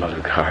is not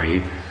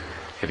Madhukari.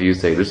 If you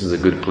say this is a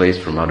good place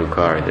for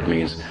Madhukari, that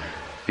means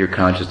your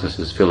consciousness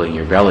is filling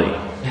your belly.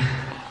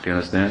 Do you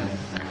understand?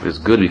 It's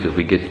good because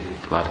we get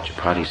a lot of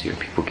chapatis here.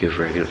 People give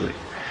regularly.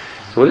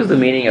 So what is the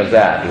meaning of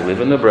that? You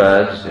live in the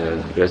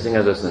Braj, dressing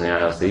as a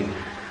sannyasi,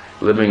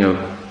 living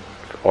an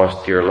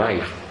austere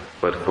life.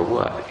 But for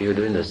what? You're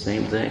doing the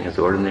same thing as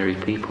ordinary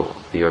people.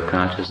 Your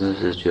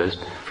consciousness is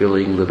just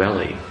filling the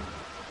belly.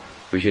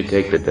 We should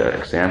take the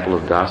example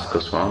of Das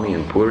Goswami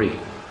in Puri.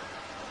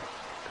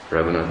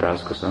 Raghunath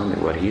Das Goswami,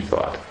 what he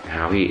thought,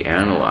 how he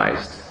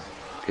analyzed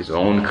his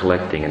own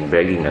collecting and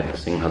begging at the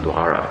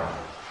Singhadwara.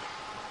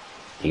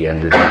 He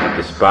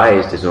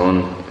despised his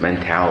own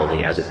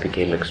mentality as it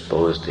became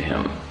exposed to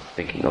him,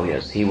 thinking, oh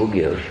yes, he will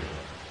give.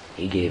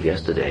 He gave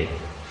yesterday.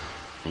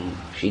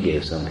 She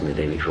gave something the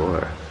day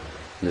before.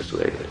 This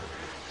way,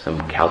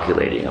 some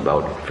calculating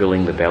about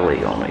filling the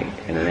belly only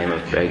in the name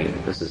of begging.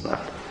 This is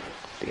not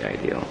the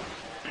ideal.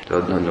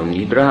 So, no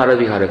nidra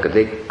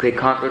viharaka, they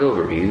conquered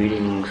over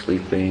eating,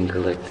 sleeping,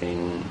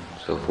 collecting,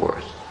 so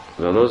forth.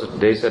 Well,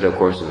 they set, of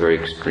course, a very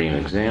extreme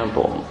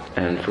example,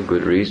 and for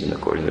good reason,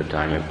 according to the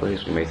time and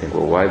place. We may think,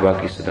 well, why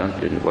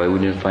Bhaktisiddhanta why we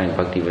didn't find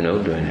Bhakti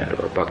Vinod doing that,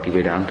 or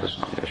Bhaktivedanta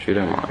Swami, or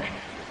Sridhar Maharaj.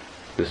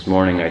 This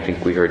morning, I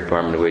think we heard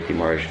Parmanavati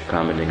Maharaj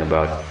commenting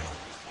about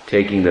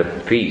taking the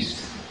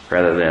feast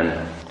rather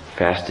than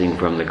fasting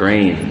from the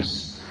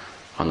grains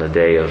on the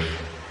day of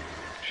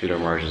Sridhar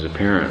Maharaj's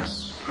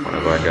appearance. One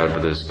of our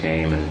Godbrothers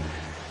came and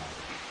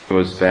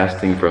was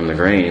fasting from the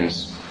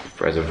grains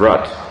as a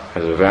vrat,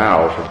 as a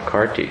vow for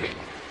Kartik.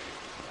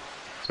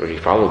 So he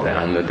followed that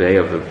on the day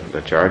of the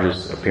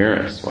Acharya's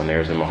appearance, when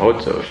there's a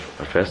Mahotsav,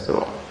 a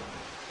festival.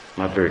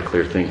 Not very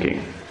clear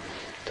thinking.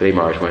 Today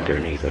Maharaj went there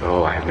and he thought,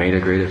 oh, I have made a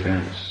great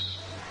offense.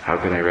 How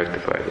can I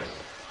rectify this?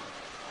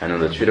 I know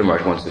that Sridhar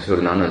Maharaj, once the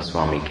Sudananda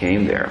Swami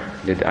came there,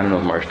 I don't know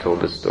if Maharaj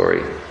told this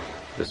story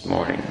this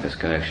morning, this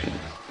connection,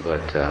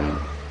 but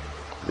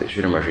the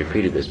Sridhar Maharaj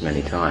repeated this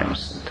many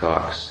times in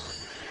talks.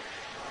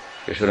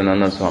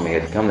 Yashodananda Swami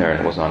had come there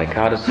and it was on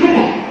Ekadasi,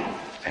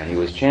 and he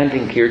was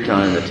chanting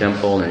kirtan in the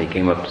temple, and he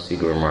came up to see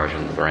Guru Maharaj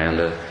on the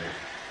veranda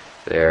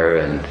there,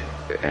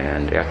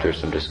 and after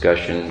some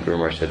discussion, Guru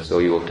Maharaj said, so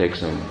you will take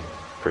some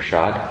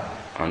prasad,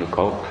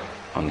 anukalp,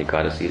 on the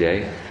Ekadasi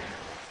day,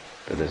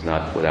 that is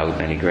not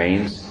without any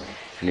grains.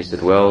 And he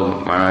said,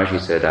 well, Maharaj, he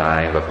said,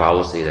 I have a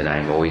policy that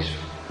I'm always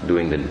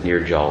doing the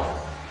nirjal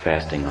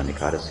fasting on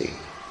Ekadasi.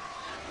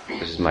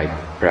 This is my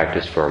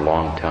practice for a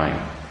long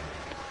time.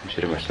 And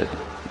Sridhar Maharaj said,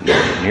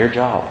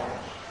 nirjal.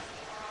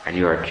 And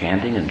you are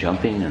chanting and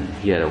jumping, and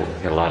he had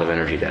a lot of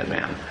energy, that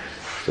man,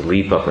 to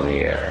leap up in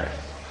the air,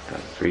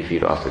 3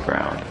 feet off the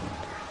ground, and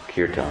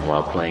kirtan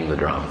while playing the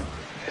drum.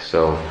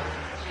 So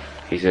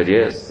he said,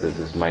 yes, this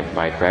is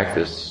my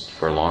practice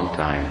for a long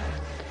time.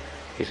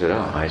 He said,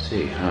 oh, I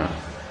see,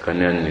 And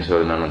then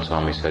Yashodananda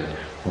Swami said,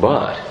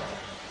 but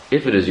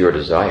if it is your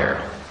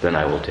desire, then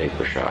I will take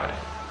prasad.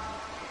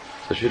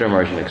 So Sridhar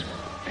Maharaj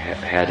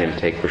had him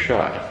take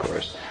prasad, of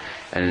course.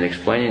 And in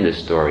explaining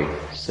this story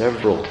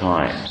several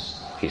times,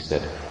 he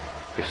said,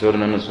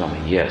 Yashodananda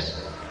Swami,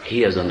 yes,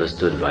 he has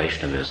understood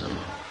Vaishnavism.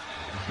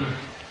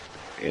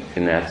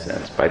 In that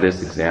sense, by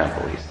this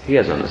example, he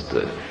has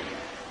understood.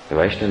 The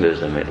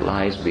Vaishnavism, it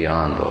lies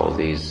beyond all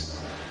these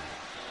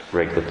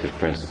regulative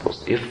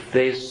principles. If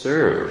they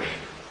serve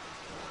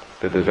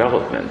the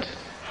development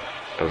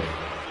of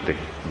the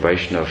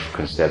Vaishnava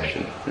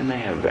conception, then they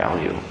have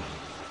value.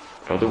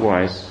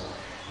 Otherwise,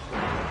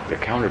 they're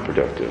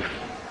counterproductive.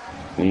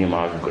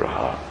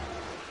 Niyamagraha,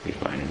 we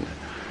find in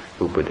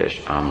the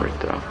Upadesh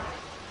Amrita.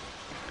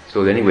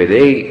 So anyway,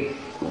 they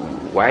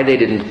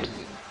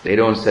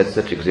don't set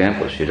such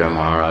examples. Sridhar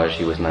Maharaj,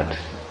 he was not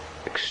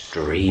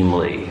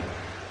extremely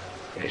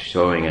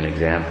showing an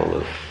example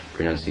of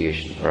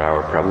renunciation. Or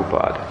our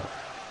Prabhupada.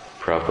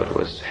 Prabhupada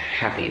was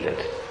happy that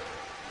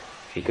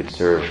he could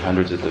serve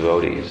hundreds of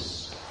devotees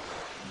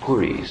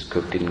puris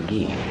cooked in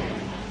ghee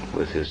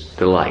with his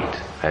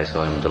delight. I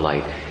saw him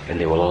delight, and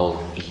they will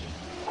all eat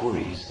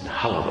puris and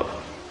halava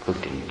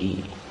cooked in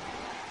ghee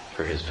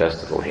for his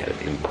festival. He had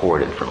it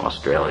imported from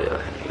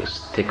Australia, and he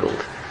was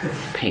tickled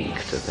pink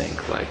to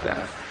think like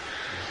that.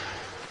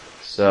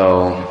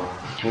 So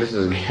this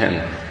is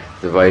again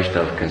the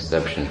Vaishnava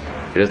conception.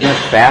 It is not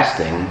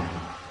fasting,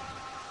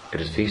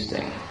 it is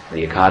feasting.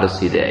 The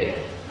Ekadasi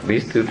day.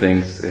 These two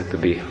things have to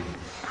be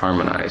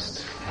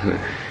harmonized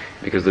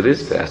because it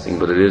is fasting,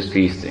 but it is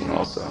feasting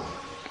also.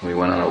 We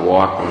went on a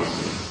walk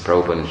once,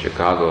 Prabhupada in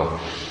Chicago.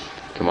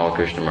 Tamal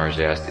Krishna Maharaj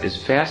asked, is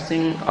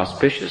fasting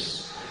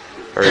auspicious?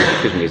 Or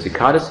excuse me, is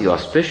Ekadasi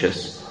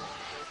auspicious?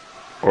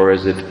 Or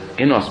is it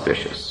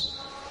inauspicious?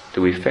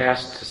 Do we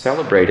fast to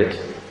celebrate it,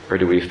 or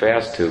do we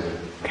fast to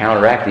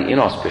counteract the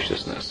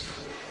inauspiciousness?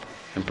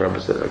 And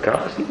Prabhupada said,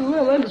 Ekadasi,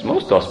 well, that is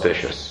most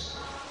auspicious.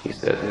 He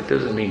said, it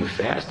doesn't mean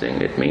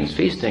fasting, it means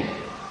feasting.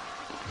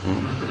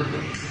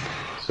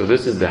 So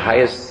this is the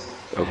highest,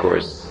 of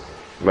course,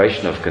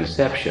 Vaishnava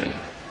conception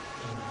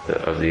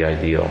of the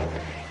ideal.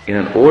 In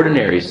an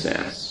ordinary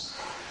sense,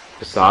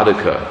 the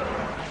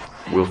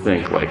sadhaka will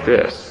think like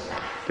this,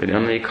 that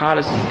on the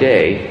Ekadasi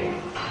day,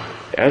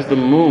 as the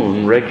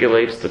moon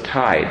regulates the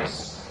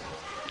tides,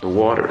 the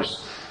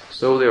waters,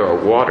 so there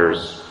are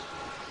waters,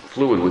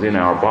 fluid within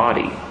our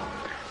body.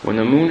 When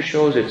the moon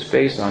shows its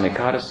face on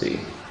Ekadasi,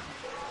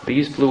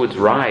 these fluids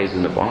rise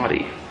in the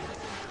body.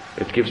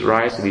 It gives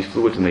rise to these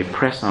fluids and they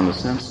press on the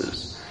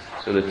senses.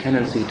 So the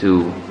tendency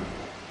to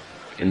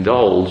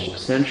indulge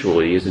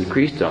sensually is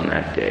increased on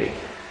that day.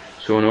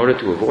 So in order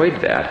to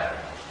avoid that,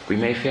 we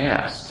may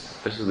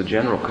fast. This is the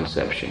general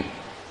conception.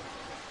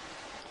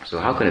 So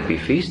how can it be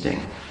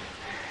feasting?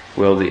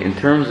 Well, in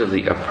terms of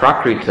the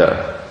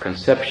aprakrita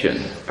conception,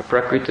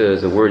 aprakrita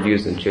is a word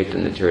used in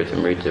Chaitanya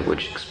Charitamrita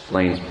which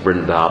explains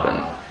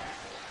Vrindavan.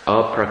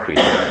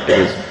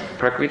 Aprakrita.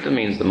 Prakrita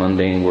means the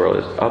mundane world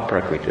is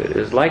aprakrita. It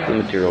is like the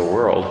material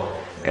world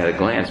at a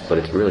glance, but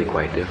it's really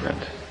quite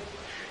different.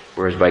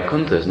 Whereas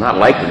Vaikuntha is not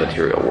like the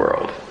material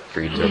world.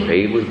 Streets are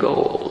paved with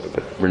gold.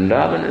 But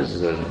Vrindavan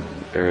is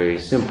very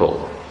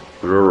simple,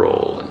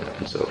 rural,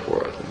 and so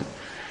forth.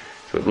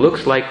 So it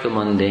looks like the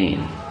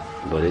mundane,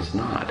 but it's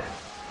not.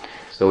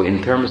 So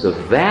in terms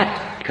of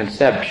that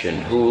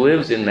conception, who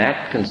lives in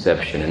that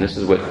conception, and this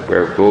is where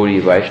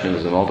Gaudiya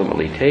Vaishnavism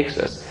ultimately takes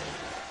us,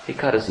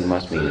 Ekadasi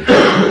must mean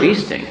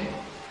feasting.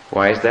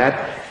 Why is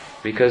that?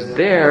 Because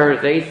there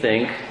they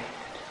think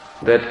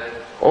that,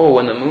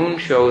 when the moon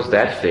shows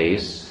that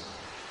face,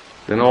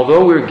 then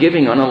although we're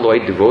giving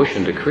unalloyed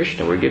devotion to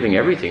Krishna, we're giving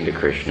everything to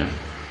Krishna.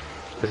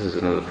 This is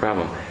another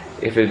problem.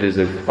 If it is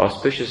an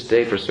auspicious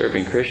day for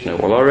serving Krishna,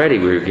 well, already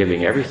we're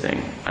giving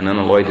everything. An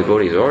unalloyed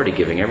devotee is already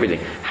giving everything.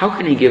 How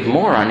can he give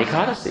more on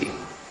Ekadasi?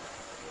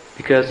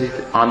 Because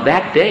on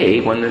that day,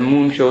 when the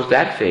moon shows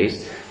that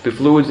face, the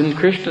fluids in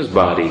Krishna's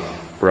body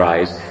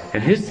rise,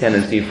 and his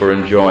tendency for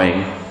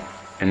enjoying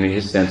and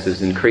his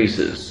senses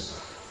increases.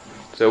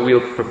 So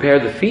we'll prepare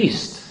the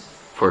feast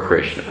for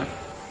Krishna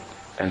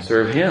and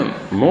serve him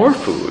more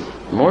food,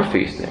 more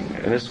feasting.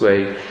 In this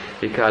way,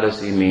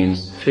 Ekadasi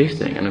means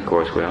feasting, and of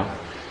course,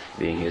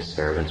 being his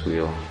servants,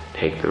 we'll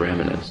take the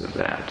remnants of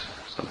that,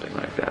 something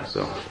like that.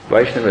 So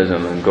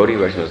Vaishnavism and Gaudiya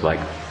Vaishnavism is like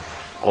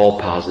all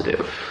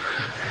positive,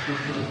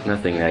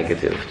 nothing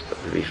negative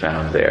to be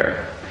found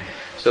there.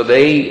 So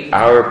they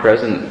are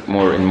present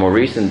in more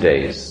recent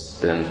days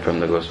than from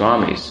the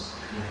Goswamis.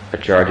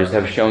 Acharyas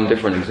have shown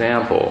different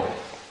example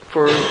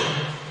for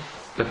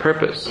the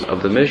purpose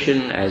of the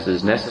mission as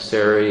is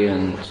necessary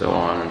and so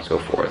on and so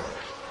forth.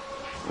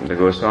 The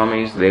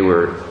Goswamis, they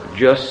were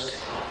just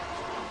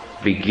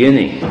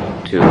beginning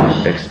to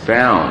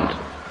expound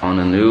on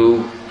a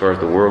new, as far as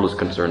the world is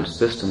concerned,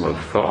 system of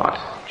thought,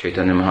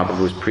 Chaitanya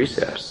Mahaprabhu's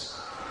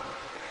precepts.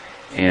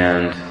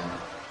 And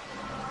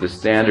the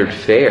standard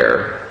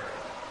fare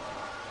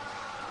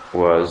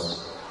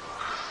was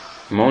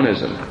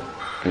monism.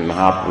 And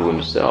Mahaprabhu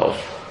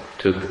himself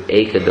took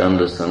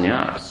Ekadanda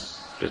sannyas,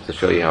 just to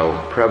show you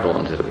how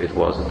prevalent it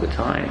was at the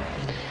time.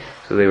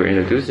 So they were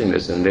introducing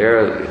this, and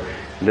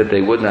that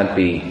they would not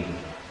be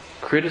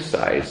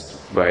criticized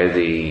by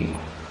the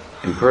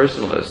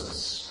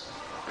impersonalists,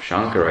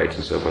 Shankarites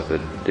and so forth,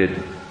 that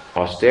did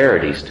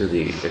austerities to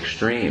the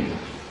extreme.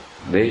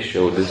 They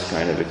showed this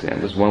kind of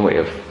example. This is one way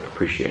of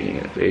appreciating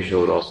it. They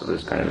showed also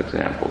this kind of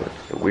example,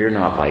 that we're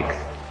not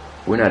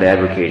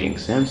advocating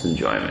sense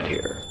enjoyment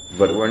here,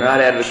 but we're not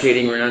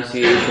advocating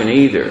renunciation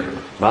either.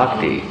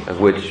 Bhakti, of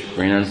which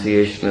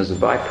renunciation is a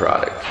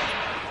byproduct.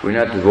 We're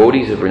not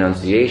devotees of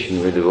renunciation,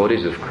 we're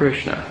devotees of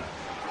Krishna.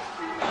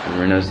 And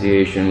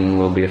renunciation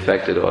will be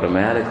affected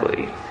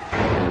automatically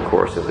in the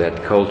course of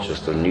that culture.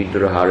 So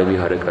Nidra Hara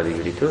Vihara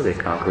Kadivirito, they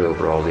conquer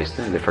over all these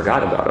things. They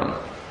forgot about them.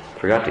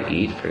 Forgot to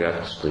eat,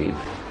 forgot to sleep.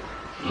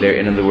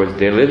 In other words,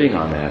 they're living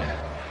on that.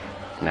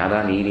 Not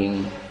on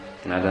eating,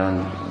 not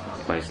on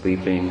by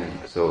sleeping.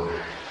 So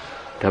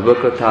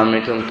Tabaka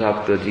Tanmitam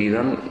Tapta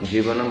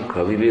Jivanam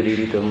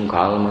Kaviviritam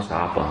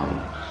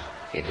Kalmasapaham.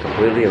 It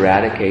completely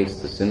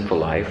eradicates the sinful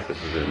life. This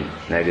is the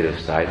negative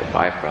side, the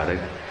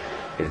byproduct.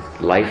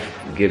 It's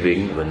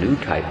life-giving, a new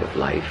type of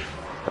life,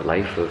 a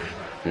life of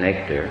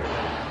nectar.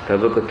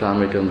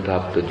 Tavakatamritam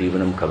tapta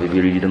jivanam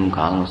kaviviridam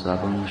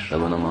kalmasapam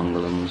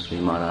shravanamangalam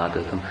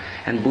srimaradatam.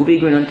 And buddhi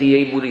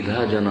granantiye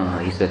buddhidha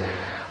janaha. He said,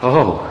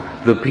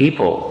 the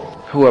people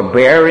who are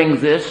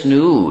bearing this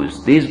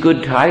news, these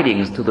good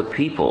tidings to the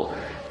people,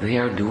 they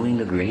are doing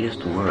the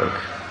greatest work.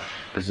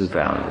 This is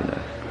found in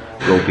the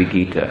Gopi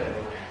Gita.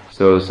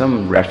 So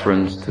some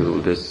reference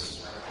to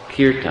this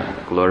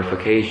kirtan,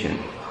 glorification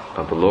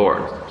of the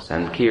Lord,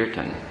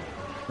 Sankirtan,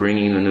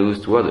 bringing the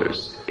news to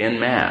others in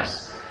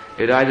mass.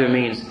 It either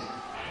means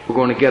we're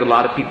going to get a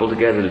lot of people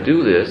together to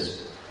do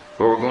this,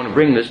 or we're going to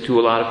bring this to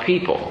a lot of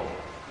people.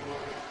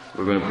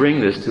 We're going to bring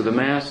this to the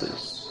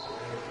masses.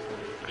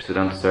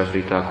 Siddhanta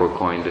Saraswati Thakur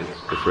coined the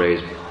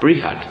phrase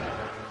Brihat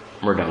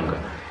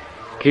Mridanga.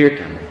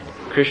 Kirtan,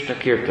 Krishna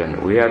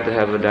Kirtan. We have to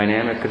have a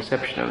dynamic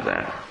conception of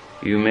that.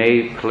 You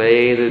may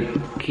play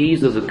the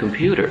keys of the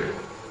computer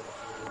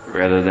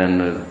rather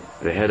than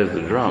the head of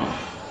the drum.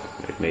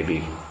 It may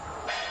be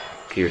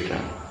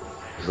kirtan.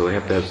 So we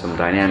have to have some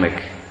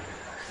dynamic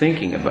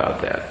thinking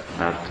about that,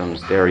 not some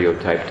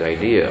stereotyped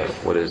idea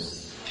of what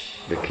is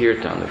the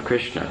kirtan of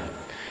Krishna.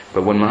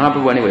 But when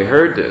Mahaprabhu anyway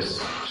heard this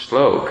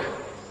slok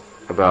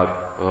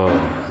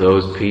about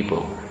those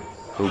people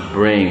who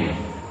bring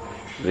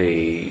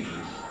the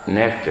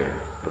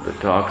nectar of the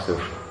talks of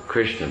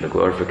Krishna, the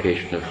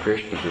glorification of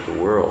Krishna to the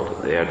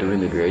world. They are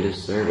doing the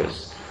greatest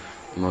service.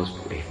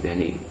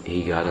 Then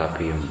he got up,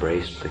 he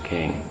embraced the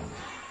king.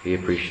 He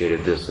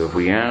appreciated this. So if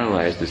we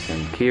analyze the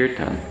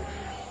Sankirtan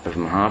of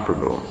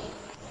Mahaprabhu,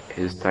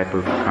 his type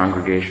of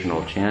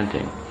congregational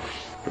chanting,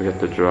 we have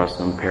to draw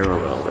some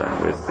parallel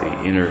then with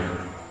the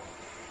inner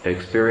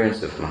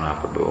experience of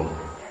Mahaprabhu.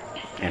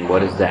 And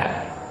what is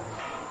that?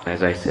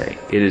 As I say,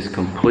 it is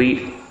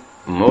complete,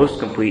 most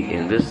complete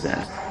in this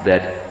sense,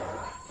 that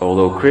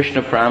although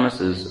Krishna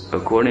promises,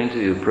 according to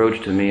the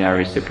approach to me I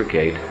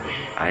reciprocate,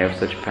 I have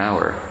such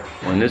power.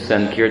 When this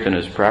Sankirtan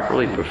is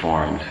properly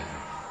performed,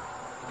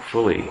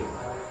 fully,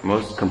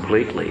 most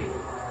completely,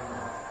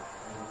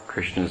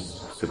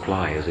 Krishna's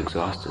supply is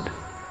exhausted.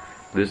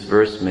 This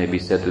verse may be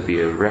said to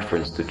be a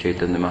reference to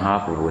Chaitanya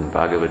Mahaprabhu in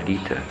Bhagavad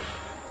Gita.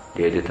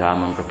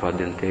 Yeditamam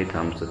prapadyante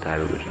tam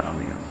sataiva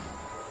vajamiyam.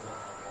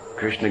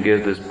 Krishna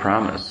gives this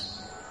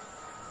promise,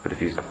 but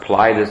if you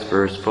apply this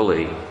verse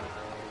fully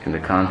in the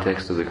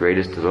context of the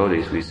greatest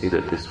devotees, we see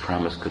that this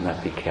promise could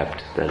not be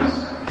kept. That is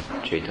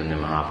Chaitanya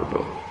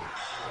Mahaprabhu.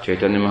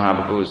 Chaitanya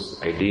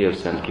Mahaprabhu's idea of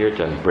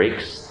Sankirtan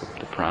breaks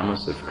the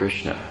promise of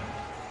Krishna.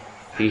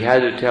 He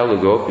had to tell the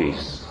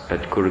gopis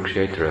at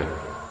Kurukshetra,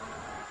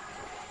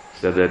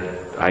 so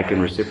that I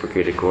can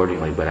reciprocate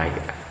accordingly, but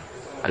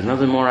there's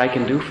nothing more I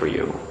can do for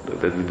you.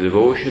 The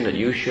devotion that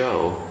you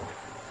show,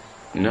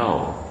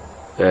 know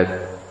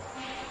that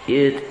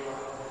it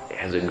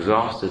has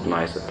exhausted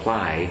my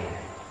supply,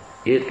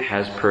 it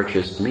has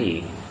purchased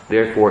me,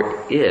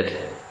 therefore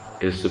it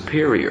is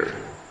superior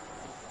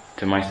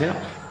to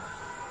myself.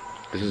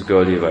 This is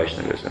Gaudiya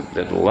Vaishnavism,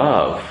 that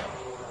love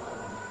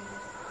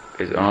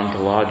is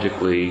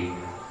ontologically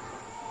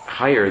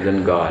higher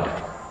than God,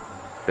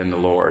 than the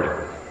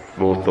Lord.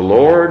 Both the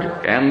Lord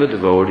and the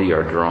devotee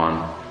are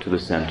drawn to the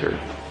center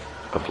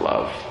of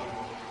love.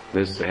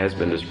 This has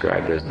been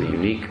described as the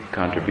unique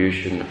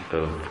contribution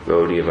of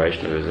Gaudiya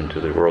Vaishnavism to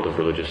the world of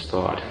religious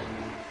thought.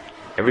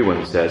 Every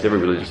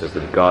religion says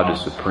that God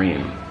is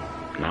supreme,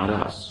 not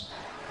us.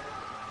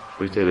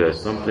 We say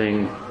there's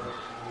something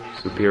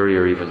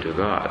superior even to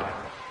God.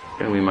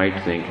 And we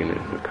might think, in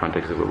the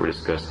context of what we're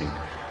discussing,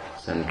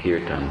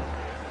 Sankirtan,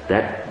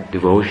 that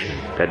devotion,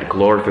 that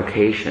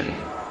glorification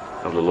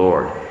of the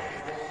Lord,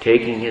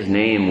 taking His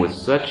name with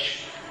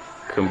such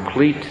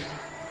complete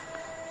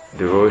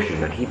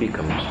devotion that He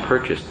becomes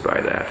purchased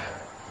by that.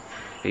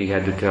 He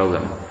had to tell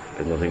them,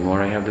 there's nothing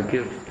more I have to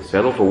give.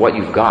 Settle for what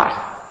you've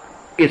got.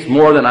 It's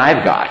more than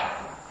I've got,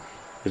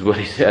 is what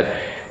He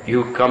said.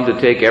 You come to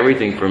take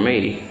everything from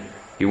me.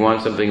 You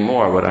want something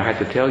more, but I have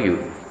to tell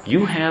you,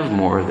 you have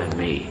more than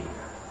me.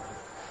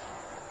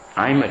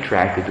 I'm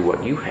attracted to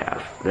what you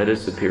have. That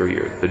is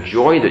superior. The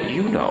joy that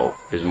you know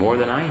is more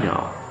than I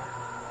know.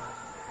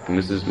 And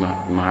this is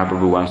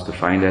Mahaprabhu wants to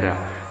find that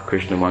out.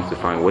 Krishna wants to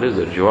find what is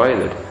the joy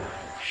that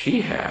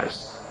she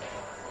has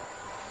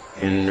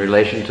in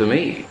relation to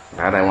me.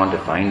 That I want to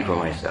find for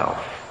myself.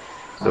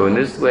 So in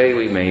this way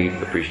we may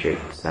appreciate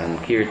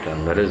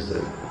Sankirtan. That is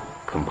a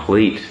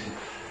complete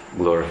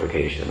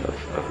glorification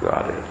of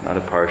God. It's not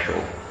a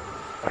partial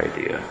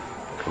idea,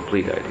 a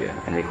complete idea.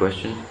 Any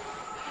question?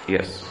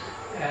 Yes.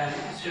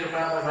 Sri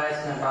Prabhupada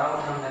writes in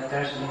about that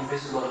there's an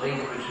invisible link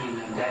between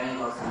the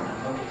demigods and the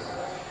devotees.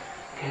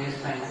 Can you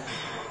explain that?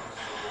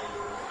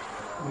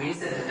 Means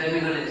that the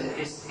demigod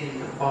is in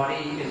the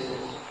body,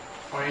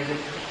 or is it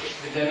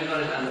the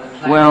demigod is on the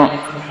planet and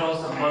it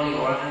controls the bodily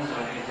organs,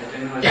 or is the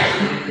demigod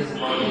in this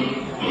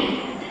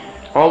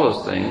body? All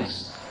those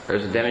things.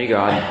 There's a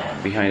demigod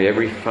behind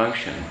every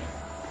function,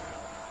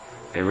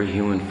 every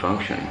human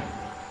function,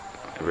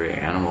 every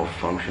animal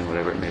function,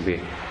 whatever it may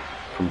be,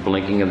 from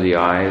blinking of the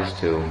eyes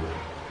to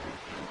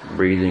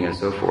breathing and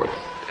so forth.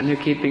 And they're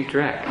keeping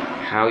track.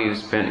 How you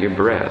spent your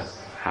breath,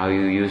 how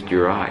you used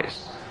your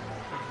eyes.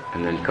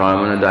 And then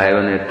Kamana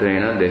Daiva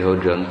Netrena Deho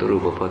Jantu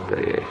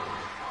Rupapataye.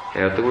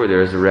 Afterward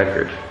there's a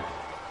record.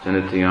 Send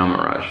it to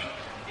Yamaraj.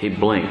 He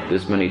blinked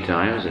this many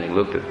times and he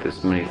looked at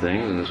this many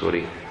things, and this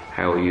is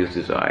how he used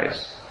his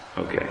eyes.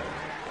 Okay.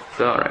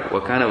 So alright,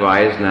 what kind of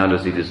eyes now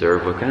does he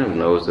deserve? What kind of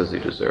nose does he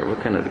deserve?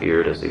 What kind of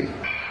ear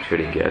should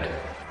he get?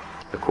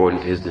 According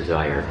to his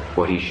desire,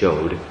 what he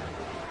showed.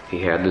 He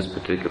had this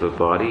particular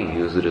body, he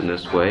used it in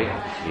this way,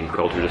 he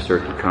cultured a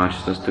certain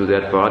consciousness through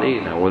that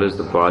body. Now what is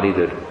the body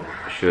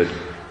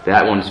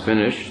that one's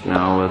finished,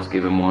 now let's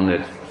give him one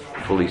that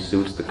fully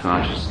suits the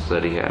consciousness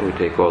that he had. We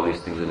take all these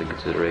things into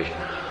consideration.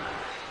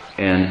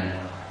 And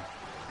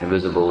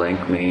invisible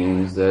link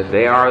means that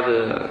they are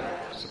the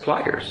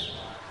suppliers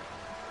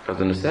of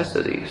the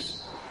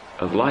necessities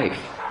of life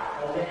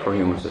for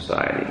human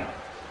society.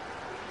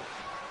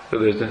 So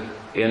there's an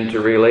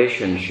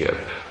interrelationship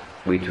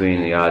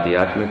between the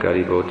adhyatmic,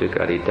 adibhotik,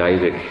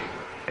 adidaivic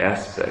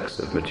aspects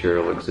of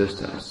material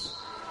existence.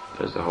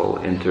 There's a whole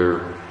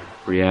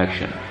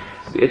inter-reaction.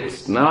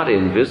 It's not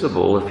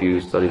invisible if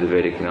you study the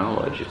Vedic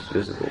knowledge, it's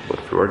visible, but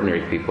for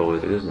ordinary people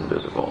it is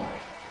invisible.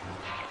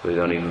 They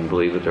don't even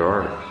believe that there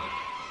are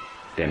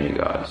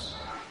demigods.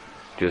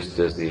 Just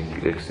as the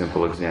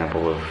simple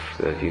example of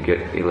if you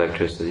get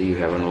electricity, you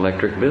have an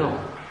electric bill.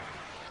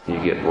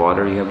 You get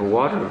water, you have a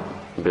water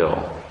bill.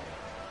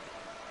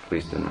 At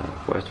least in the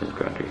Western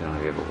countries, you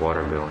have a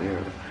water bill here.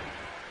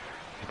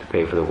 You have to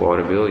pay for the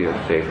water bill, you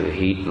have to pay for the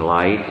heat and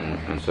light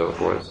and so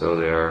forth. So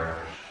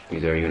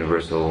these are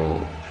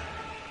universal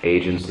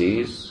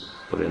agencies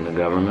within the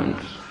government,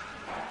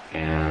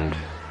 and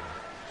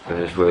in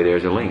this way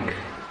there's a link.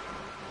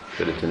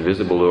 That it's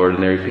invisible to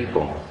ordinary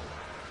people.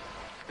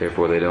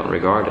 Therefore they don't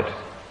regard it.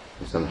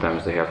 And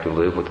sometimes they have to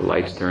live with the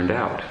lights turned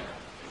out.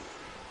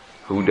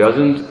 Who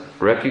doesn't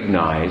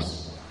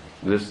recognize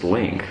this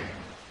link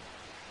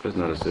is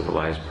not a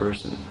civilized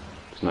person.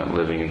 It's not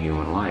living a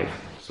human life.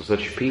 So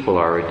such people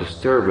are a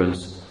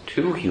disturbance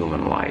to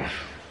human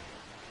life.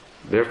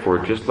 Therefore,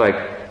 just like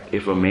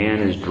if a man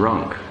is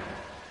drunk,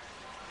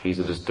 he's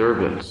a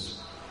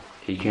disturbance.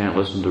 He can't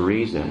listen to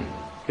reason.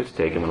 Just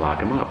take him and lock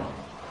him up.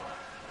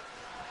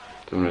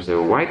 So I'm going to say,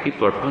 well, white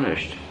people are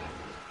punished,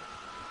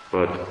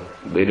 but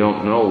they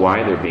don't know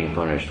why they're being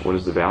punished. What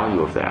is the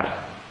value of that?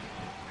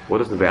 What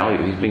is the value?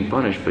 He's being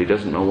punished, but he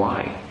doesn't know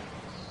why.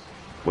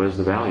 What is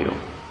the value?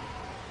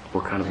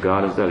 What kind of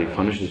God is that? He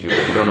punishes you,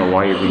 but you don't know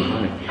why you're being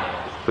punished.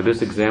 But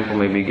this example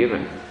may be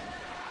given.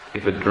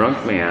 If a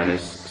drunk man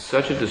is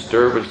such a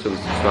disturbance to the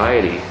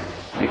society,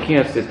 you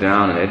can't sit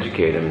down and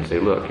educate him and say,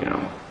 look,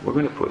 we're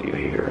going to put you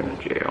here in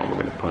jail, and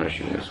we're going to punish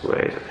you in this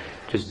way.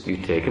 Just you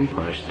take him,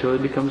 punish until he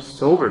becomes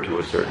sober to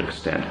a certain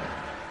extent.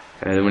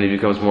 And then when he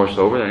becomes more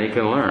sober, then he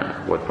can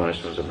learn what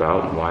punishment is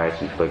about and why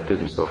it's inflicted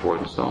and so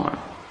forth and so on.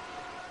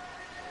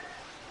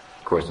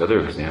 Of course, the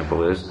other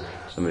example is,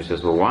 somebody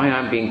says, well, why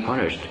I'm being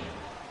punished?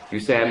 You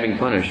say I'm being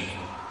punished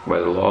by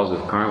the laws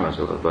of karma,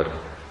 but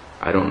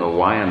I don't know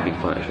why I'm being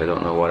punished. I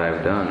don't know what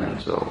I've done,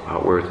 and so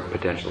where's the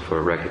potential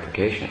for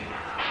rectification?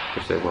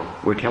 They say, well,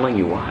 we're telling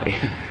you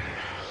why.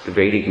 The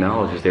Vedic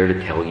knowledge is there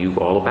to tell you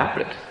all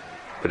about it.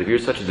 But if you're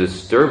such a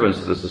disturbance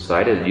to the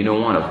society that you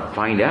don't want to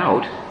find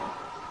out,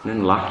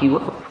 then lock you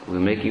up. We'll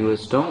make you a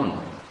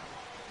stone.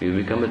 You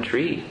become a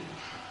tree.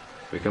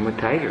 Become a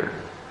tiger.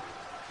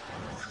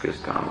 It's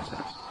just common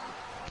sense.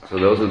 So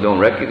those who don't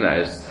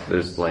recognize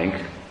this link,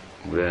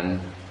 then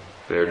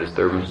they're a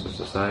disturbance to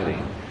society.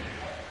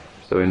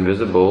 So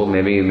invisible,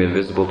 maybe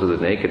invisible to the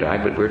naked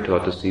eye, but we're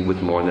taught to see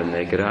with more than the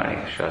naked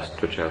eye.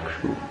 Shastra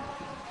chakshu.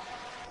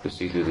 To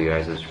see through the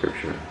eyes of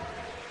Scripture.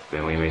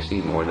 Then we may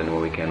see more than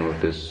what we can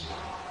with this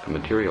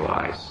material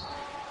eyes.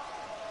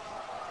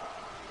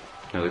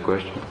 Another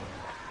question?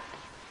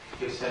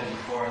 You said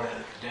before that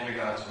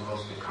demigods are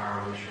mostly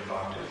karma mishra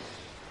bhakti.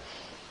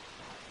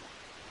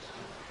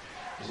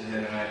 Is it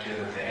an idea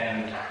that the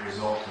end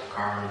result of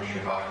karma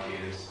mishra bhakti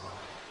is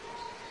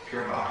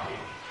pure bhakti?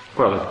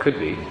 Well, it could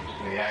be.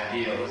 The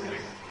ideal is that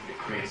it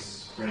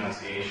creates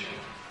renunciation.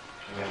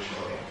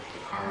 Eventually, the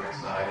karmic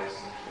side is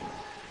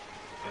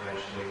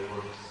eventually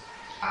worked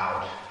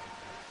out,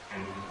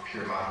 and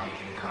pure bhakti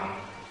can come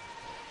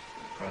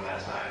from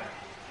that side.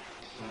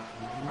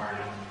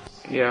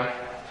 Yeah,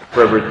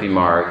 pravritti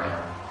marg,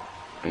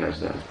 in a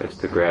sense. It's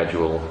the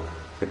gradual,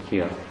 you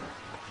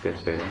could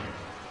say that.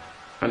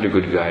 Under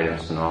good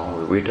guidance and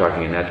all. We're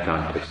talking in that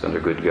context, under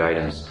good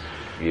guidance.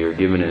 You're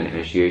given an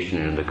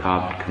initiation in the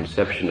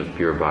conception of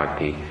pure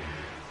bhakti,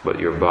 but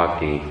your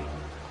bhakti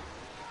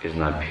is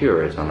not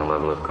pure, it's on the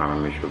level of karma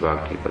mishra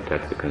bhakti, but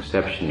that's the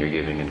conception you're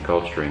giving and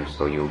culturing,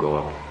 so you'll go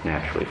up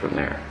naturally from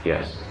there.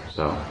 Yes,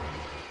 so.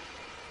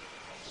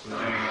 So the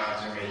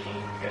demigods are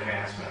making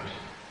advancement,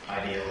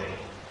 ideally.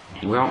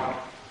 Well,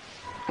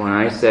 when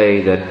I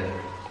say that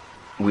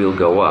we'll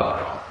go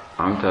up,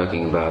 I'm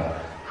talking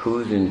about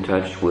who's in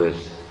touch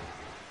with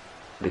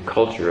the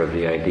culture of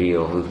the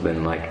ideal, who's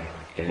been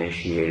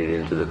initiated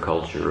into the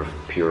culture of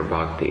pure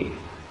bhakti,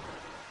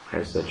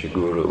 has such a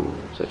guru,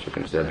 such a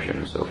conception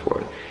and so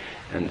forth.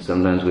 And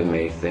sometimes we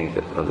may think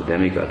that the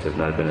demigods have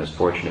not been as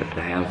fortunate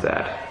to have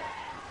that.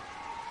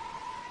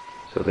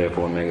 So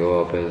therefore when they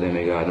go up as a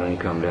demigod and then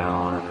come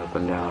down and up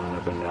and down and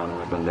up and down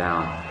and up and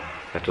down.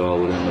 That's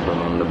all within the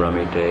Brahman, the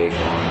Brahmite,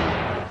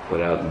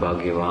 without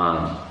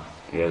Bhagavan.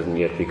 He hasn't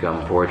yet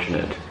become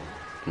fortunate.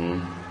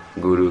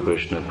 Guru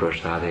Krishna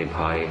Prasade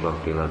Bhai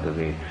Bhakti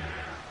Ladavi,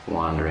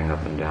 wandering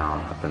up and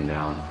down, up and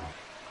down.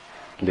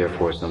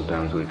 Therefore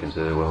sometimes we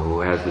consider, well, who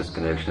has this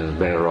connection is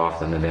better off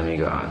than the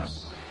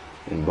demigods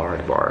in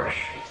Bharatvarsh.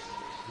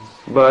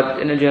 But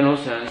in a general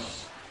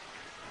sense,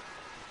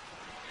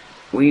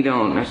 we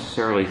don't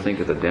necessarily think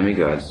of the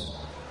demigods.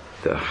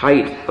 The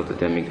height of the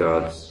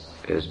demigods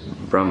is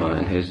Brahma,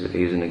 and he's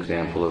an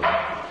example of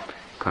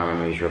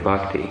Karma Mishra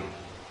Bhakti.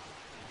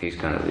 He's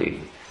kind of the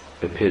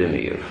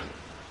epitome of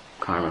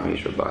Karma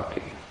Mishra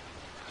Bhakti,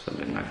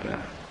 something like that.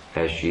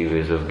 As Shiva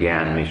is of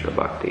Gyan Mishra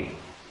Bhakti.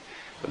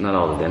 But not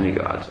all the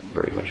demigods are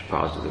very much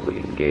positively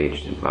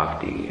engaged in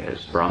bhakti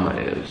as Brahma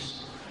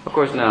is. Of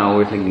course now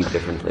we're thinking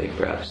differently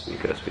perhaps,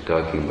 because we're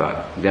talking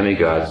about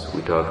demigods,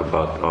 we talk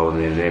about,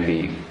 they may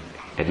be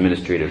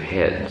administrative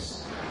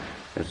heads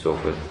and so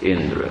forth,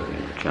 Indra,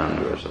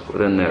 Chandra, and so forth.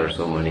 Then there are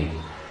so many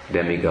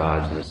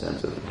demigods in the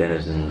sense of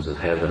denizens of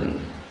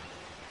heaven.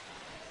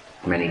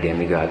 Many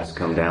demigods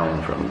come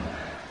down from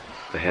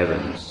the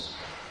heavens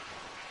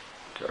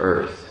to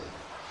earth.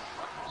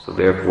 So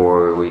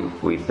therefore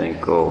we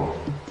think,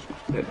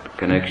 that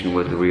connection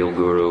with the real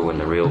guru and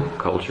the real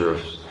culture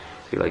of,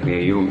 see, like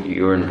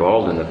you're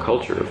involved in the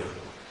culture of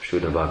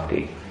Shuddha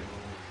Bhakti.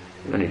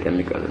 Many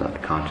demigods are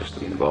not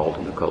consciously involved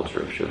in the culture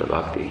of Shuddha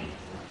Bhakti.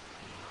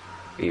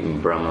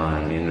 Even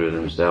Brahma and Indra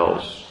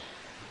themselves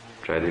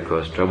try to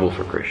cause trouble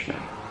for Krishna.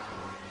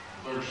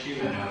 Lord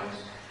Shiva knows.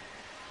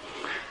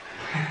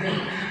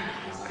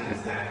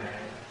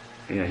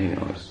 Yeah, he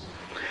knows.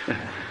 He's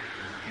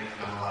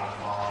got a lot of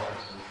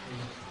followers.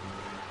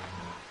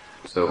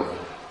 So,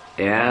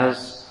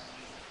 as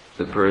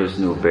the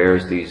person who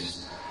bears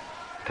these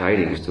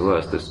tidings to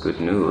us, this good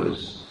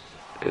news,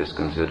 is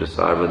considered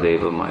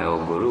Sarvadeva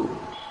Mayo Guru,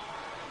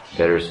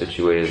 better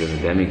situated than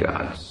the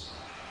demigods.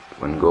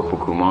 When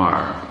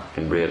Gopakumar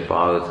in Brihad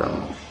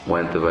Bhagavatam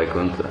went to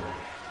Vaikuntha,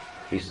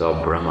 he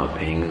saw Brahma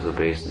paying his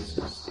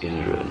obeisances,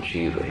 Indra and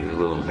Shiva. He was a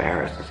little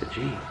embarrassed. He said,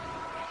 gee,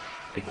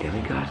 the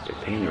demigods,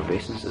 they're paying their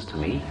obeisances to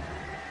me?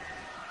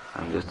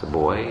 I'm just a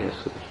boy,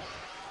 just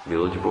a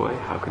village boy,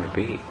 how can it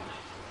be?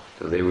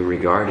 So they were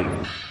regarding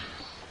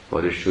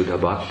what is Shuddha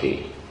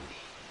Bhakti.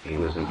 He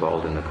was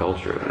involved in the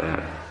culture of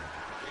that.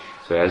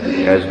 So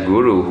as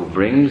Guru who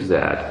brings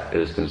that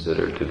is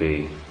considered to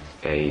be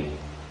a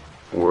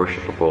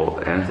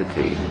worshipable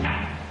entity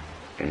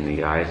in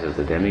the eyes of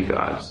the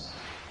demigods,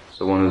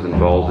 so one who's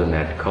involved in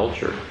that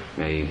culture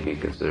may be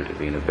considered to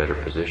be in a better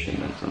position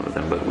than some of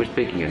them. But we're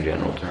speaking in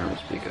general terms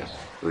because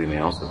we may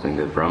also think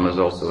that Brahma is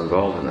also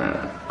involved in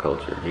that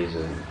culture. He's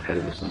a head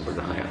of the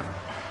Sampradaya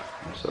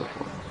and so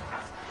forth.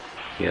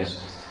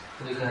 Yes?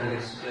 Could you kind of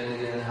explain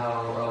again how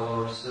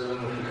our serving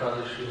of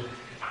Ekadashi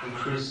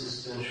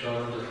increases the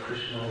enjoyment of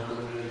Krishna? I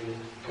couldn't really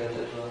get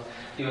that well.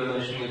 You were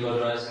mentioning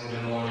about rising in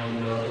the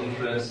morning,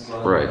 influenced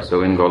by... Right,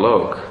 so in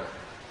Golok,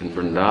 in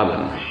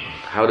Vrindavan,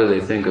 how do they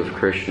think of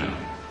Krishna?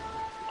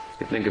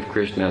 They think of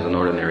Krishna as an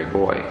ordinary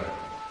boy,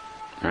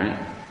 right?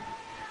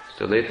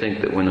 So they think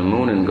that when a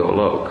moon in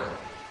Golok,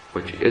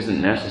 which isn't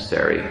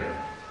necessary,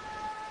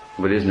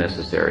 but is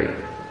necessary,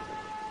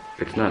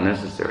 it's not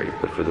necessary,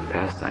 but for the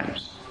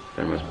pastimes,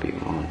 there must be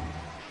a moon.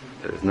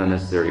 It's not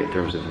necessary in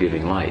terms of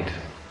giving light,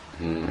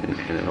 in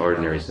an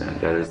ordinary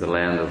sense. That is the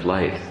land of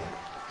light.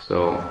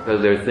 So,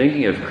 because they're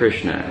thinking of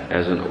Krishna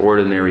as an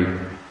ordinary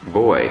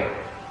boy,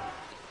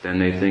 then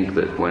they think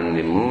that when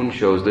the moon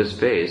shows this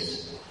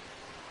face,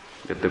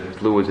 that the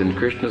fluids in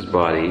Krishna's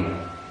body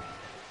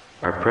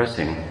are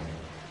pressing.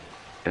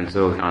 And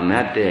so on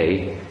that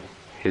day,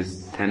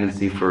 his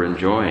tendency for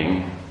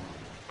enjoying,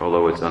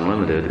 although it's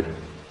unlimited,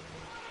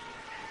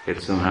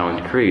 it's somehow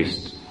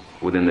increased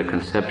within the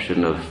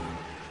conception of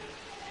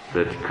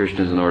that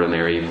Krishna is an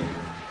ordinary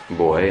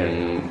boy,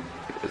 and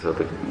so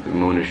the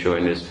moon is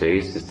showing his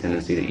face, his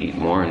tendency to eat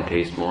more and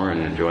taste more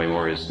and enjoy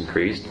more is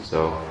increased.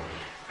 So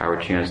our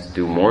chance to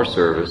do more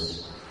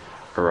service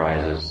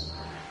arises.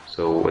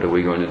 So what are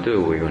we going to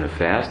do? Are we going to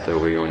fast or are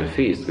we going to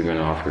feast? We're going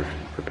to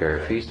prepare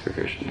a feast for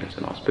Krishna. It's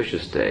an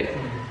auspicious day.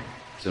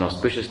 It's an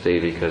auspicious day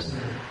because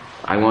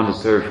I want to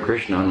serve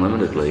Krishna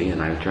unlimitedly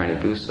and I'm trying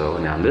to do so.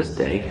 And on this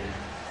day,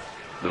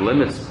 the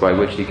limits by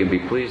which he can be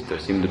pleased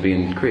seem to be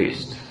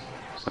increased.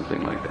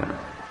 Something like that.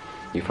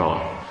 You follow?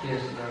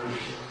 Yes,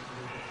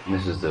 And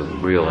this is the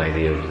real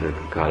idea of the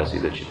Ekadasi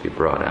that should be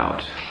brought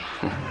out.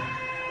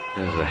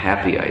 This is a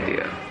happy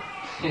idea.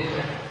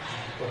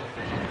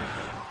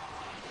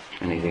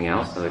 Anything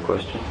else? Another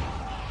question?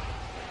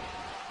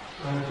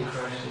 I have a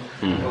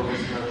question.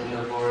 Obviously not in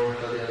a boring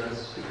for the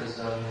others because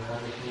I'm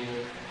kind of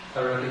new.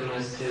 I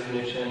recognize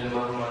Tivinich and the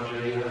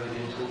Mahamantra, you have it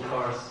in two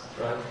parts,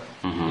 right?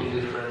 In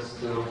difference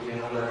to,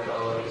 like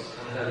ours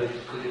and have it.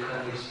 Could you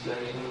kind of explain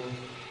to me?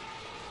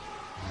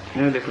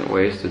 There are different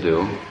ways to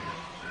do.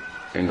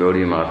 In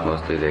Gaudiya Math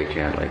mostly they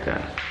chant like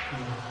that.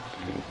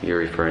 You're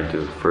referring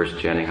to first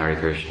chanting Hare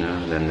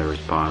Krishna, then the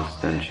response,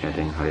 then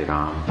chanting Hare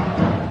Ram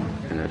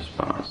in the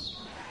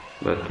response.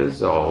 But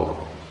this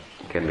all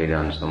can be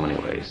done so many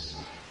ways.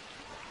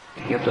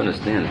 You have to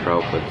understand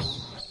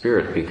Prabhupada's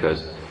spirit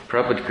because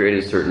Prabhupada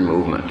created a certain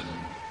movement.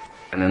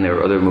 And then there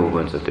were other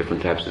movements of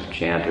different types of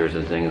chanters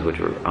and things which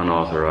were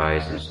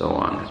unauthorized and so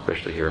on,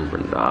 especially here in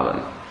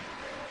Vrindavan.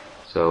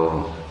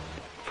 So,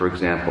 for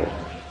example,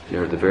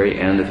 near the very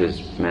end of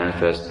his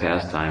manifest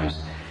pastimes,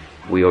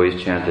 we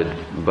always chanted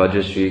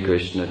Bhaja Shri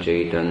Krishna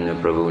Chaitanya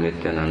Prabhu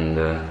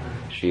Nityananda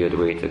Shri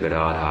Advaita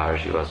Gadadhar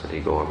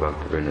Shivasati Gaur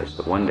Bhaktivinoda.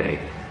 So one day,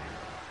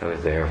 I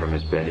was there from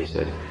his bed, he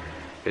said,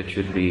 it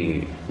should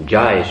be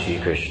Jai Shri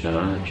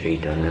Krishna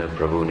Chaitanya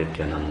Prabhu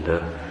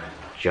Nityananda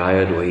Jai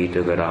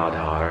Advaita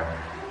Gadadhar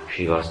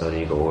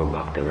Shivasati Gaur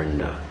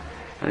Bhaktivinoda.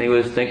 And he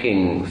was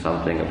thinking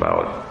something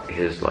about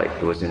his,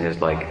 it was in his,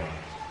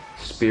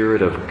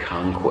 spirit of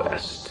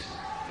conquest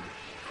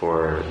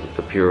for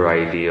the pure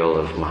ideal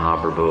of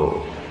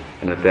Mahaprabhu.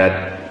 And at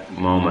that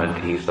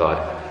moment he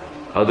thought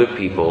other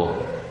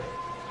people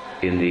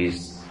in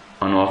these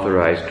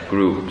unauthorized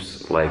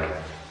groups,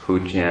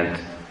 who chant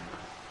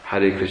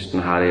Hare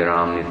Krishna Hare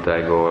Ram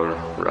Nitai Gaur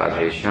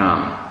Radhe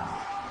Shyam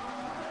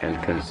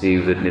and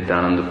conceive that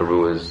Nityananda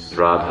Prabhu is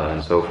Radha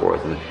and so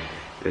forth, and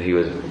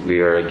that we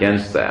are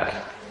against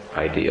that.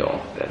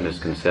 ideal, that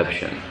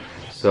misconception.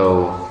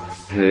 So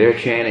they're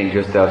chanting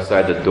just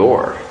outside the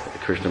door at the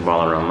Krishna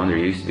Balaram Mandir.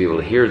 You used to be able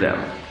to hear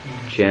them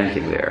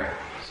chanting there.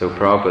 So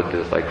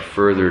Prabhupada to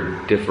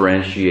further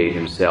differentiate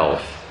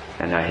himself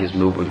and his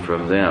movement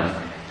from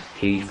them,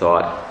 he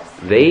thought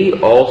they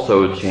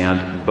also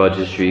chant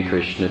Bhaja Shri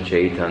Krishna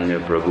Chaitanya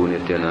Prabhu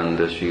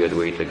Nityananda Shri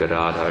Advaita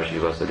Gadadhar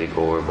Shivasadi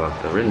Gaur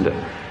Bhaktarinda.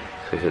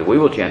 So he said, we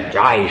will chant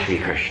Jai Shri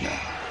Krishna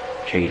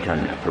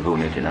Chaitanya Prabhu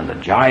Nityananda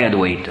Jai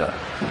Advaita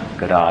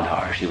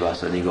Gadadhar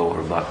Shivasadi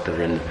Gaur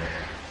Bhaktarinda.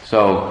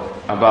 So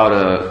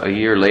about a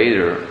year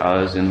later,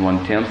 I was in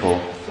one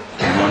temple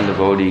and one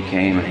devotee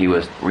came and he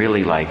was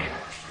really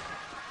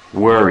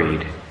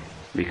worried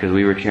because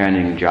we were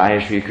chanting Jaya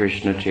Shri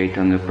Krishna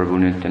Chaitanya Prabhu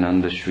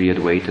Nityananda Shri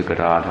Advaita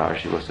Gadadhar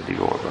Shivasadi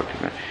Gaur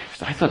Bhaktarinda.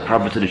 So I thought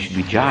Prabhupada said it should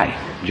be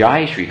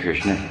Jai Shri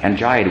Krishna and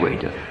Jai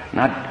Advaita,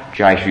 not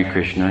Jai Shri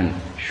Krishna and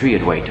Shri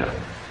Advaita.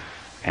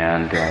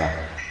 And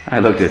I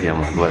looked at him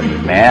like, what, are you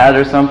mad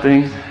or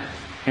something?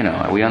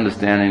 Are we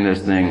understanding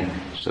this thing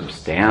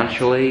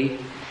substantially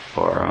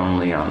or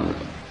only on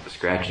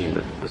scratching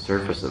the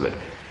surface of it?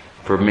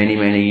 For many,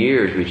 many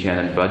years we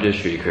chanted Bhaja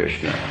Shri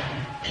Krishna.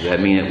 Does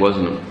that mean it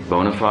wasn't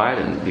bona fide?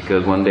 And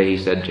because one day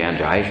he said chant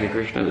Jai Shri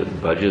Krishna, that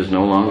Bhaja is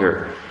no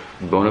longer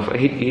bona fide.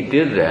 He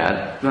did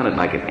that. It's not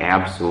like an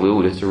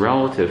absolute, it's a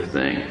relative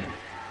thing.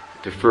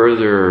 To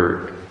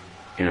further,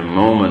 in a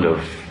moment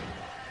of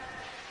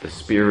the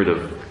spirit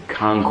of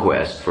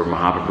conquest for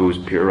Mahaprabhu's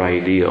pure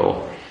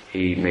ideal,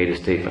 he made a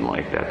statement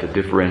like that to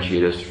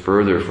differentiate us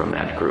further from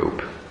that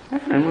group.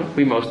 And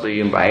we mostly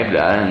imbibe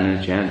that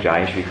and chant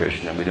Jai Shri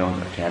Krishna. We don't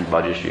chant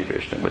Bhaja Shri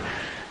Krishna, but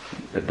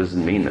that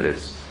doesn't mean that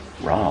it's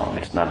wrong.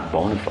 It's not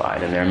bona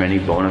fide. And there are many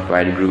bona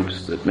fide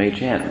groups that may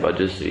chant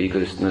Bhaja Shri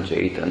Krishna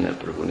Chaitanya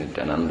Prabhu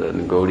Nityananda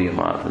and Gaudiya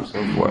Math and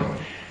so forth.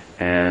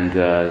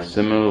 And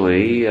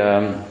similarly,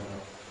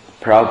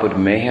 Prabhupada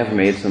may have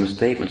made some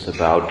statements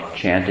about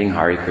chanting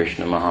Hare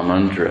Krishna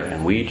Mahamantra,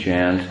 and we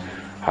chant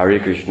Hare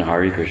Krishna,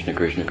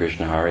 Krishna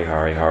Krishna, Hare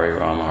Hare, Hare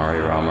Rama,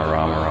 Rama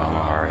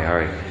Rama, Hare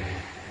Hare.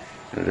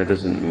 That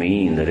doesn't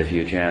mean that if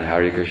you chant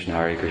Hare Krishna,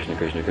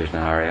 Krishna Krishna,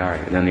 Hare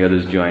Hare, then the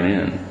others join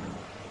in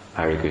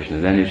Hare Krishna,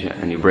 then you chant,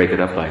 and you break it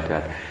up like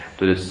that,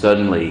 that it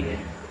suddenly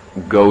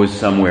goes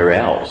somewhere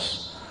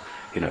else.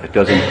 It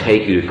doesn't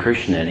take you to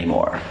Krishna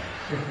anymore.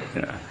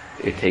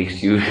 It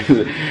takes you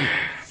to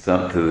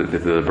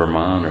the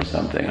Brahman or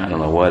something. I don't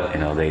know what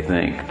they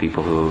think.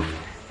 People who've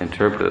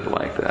interpreted it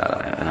like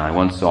that. And I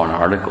once saw an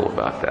article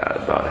about that.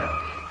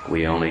 About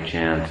we only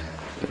chant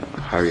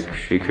Hare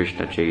Shri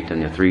Krishna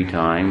Chaitanya 3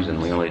 times,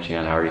 and we only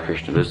chant Hare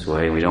Krishna this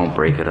way. We don't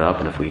break it up,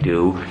 and if we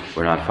do,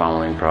 we're not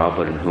following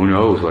Prabhupada, and who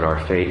knows what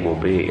our fate will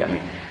be. I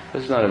mean,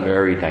 this is not a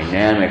very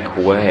dynamic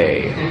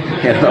way,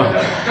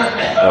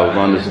 of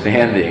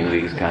understanding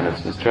these kind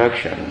of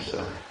instructions.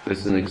 So this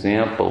is an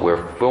example where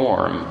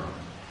form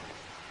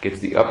gets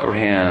the upper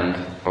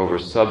hand over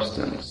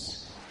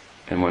substance,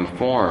 and when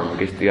form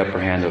gets the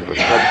upper hand over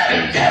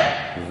substance,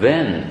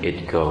 then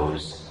it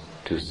goes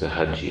to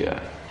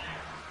Sahajya.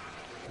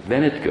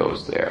 Then it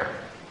goes there.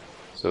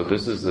 So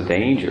this is the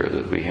danger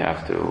that we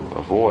have to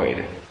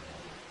avoid.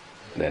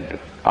 That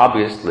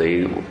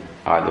obviously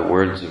the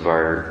words of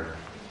our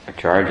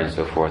charge and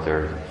so forth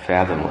are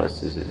fathomless,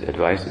 his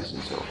advices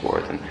and so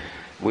forth, and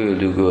we will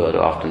do good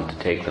often to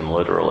take them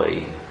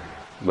literally.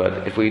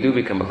 But if we do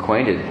become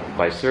acquainted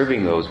by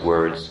serving those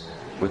words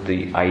with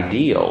the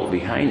ideal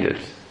behind it,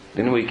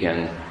 then we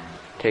can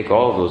take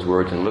all of those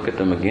words and look at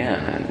them again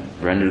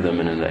and render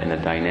them in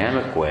a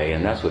dynamic way,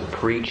 and that's what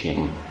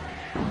preaching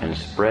and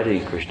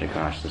spreading Krishna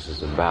consciousness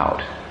is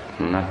about.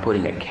 I'm not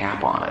putting a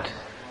cap on it.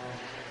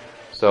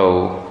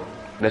 So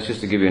that's just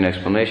to give you an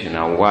explanation.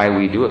 Now, why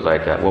we do it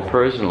like that? Well,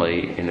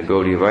 personally, in the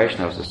Gaudiya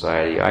Vaishnava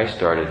Society, I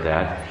started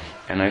that,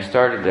 and I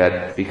started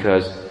that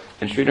because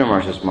in Sridhar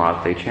Maharaj's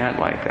Math, they chant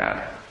like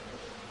that.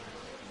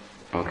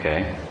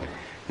 Okay?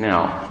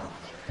 Now,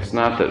 it's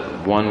not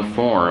that one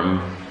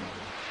form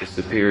is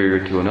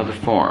superior to another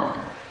form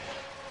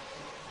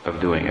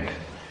of doing it.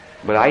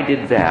 But I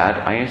did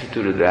that, I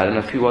instituted that, and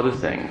a few other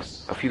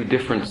things, a few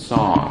different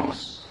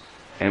songs.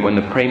 And when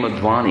the Prema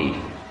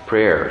Dhvani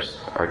prayers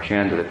are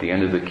chanted at the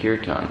end of the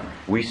kirtan,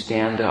 we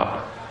stand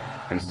up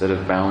instead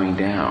of bowing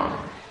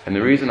down. And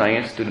the reason I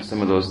instituted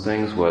some of those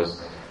things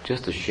was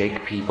just to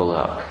shake people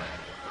up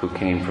who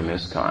came from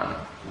ISKCON,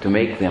 to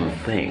make them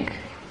think.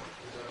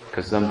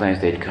 Because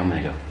sometimes they'd come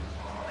and they'd go,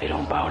 they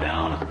don't bow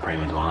down at the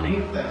Prema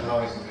Dhvani. That's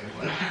always a good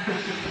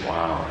one.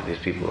 Wow, these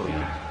people,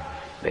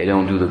 they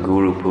don't do the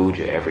Guru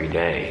Puja every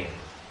day.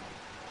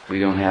 We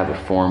don't have a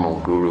formal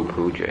Guru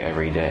Puja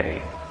every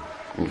day.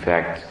 In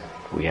fact,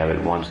 we have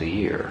it once a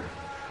year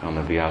on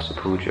the Vyasa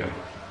Puja,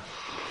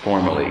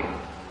 formally.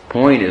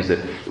 Point is that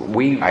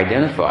we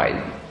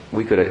identified,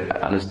 we could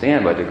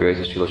understand by the grace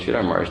of Srila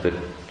Sridhar Maharaj that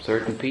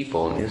certain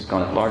people in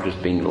ISKCON at large is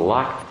being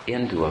locked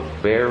into a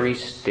very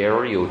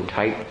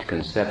stereotyped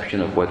conception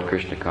of what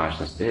Krishna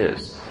consciousness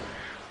is.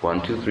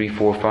 1, 2, 3,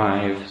 4,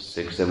 5,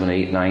 6, 7,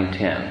 8, 9,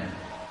 10.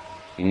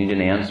 You need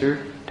an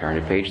answer? Turn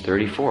to page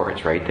 34.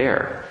 It's right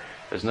there.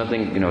 There's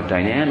nothing,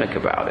 dynamic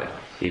about it.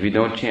 if you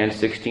don't chant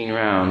 16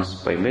 rounds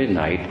by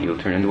midnight, you'll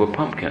turn into a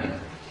pumpkin.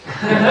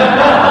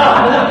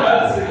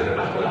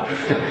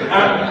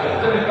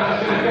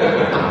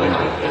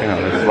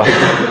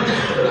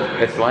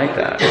 It's like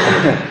that.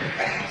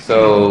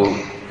 So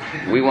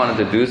we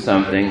wanted to do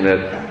something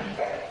that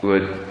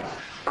would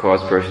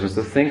cause persons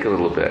to think a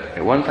little bit.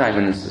 At one time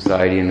in the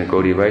society, in the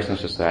Gaudiya Vaishnava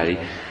Society,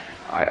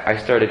 I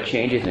started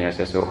changing things. I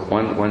said, so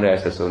one day I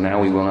said, so now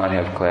we will not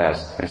have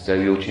class. Instead,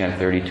 we will chant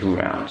 32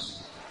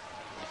 rounds.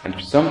 And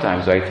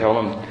sometimes I tell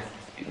them,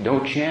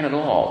 don't chant at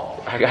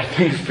all. I got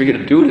things for you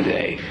to do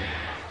today.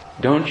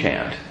 Don't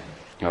chant.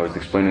 I was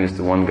explaining this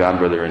to one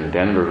godbrother in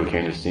Denver who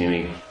came to see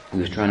me. He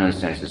was trying to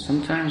understand. He said,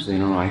 sometimes,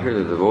 I hear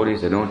the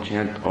devotees, they don't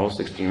chant all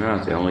 16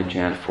 rounds. They only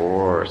chant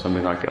 4 or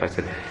something like that. I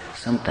said,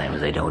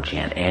 sometimes they don't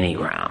chant any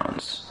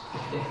rounds.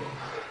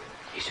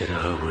 He said,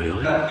 oh,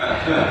 really?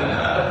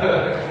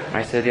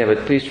 I said, yeah,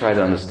 but please try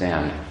to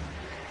understand.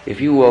 If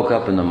you woke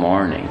up in the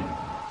morning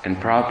and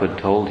Prabhupada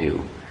told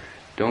you,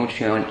 don't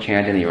chant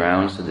any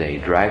rounds today,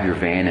 drive your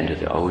van into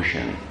the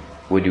ocean,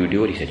 would you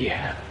do it? He said,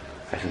 yeah.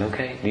 I said,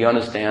 okay. Do you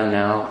understand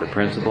now the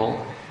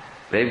principle?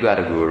 They've got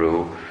a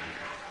guru,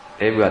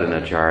 they've got an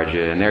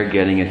acharya, and they're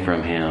getting it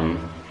from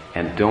him,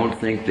 and don't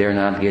think they're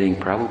not getting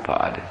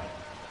Prabhupada.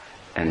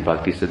 And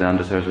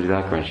Bhaktisiddhanta Saraswati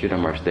Thakur and Sridhar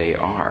Maharaj, they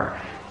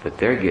are. But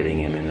they're getting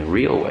him in a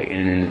real way,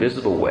 in an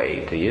invisible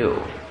way to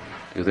you.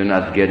 Because they're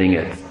not getting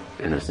it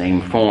in the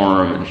same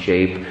form and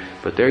shape,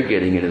 but they're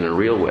getting it in a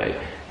real way.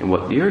 And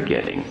what you're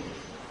getting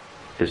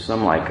is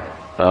some like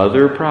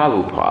other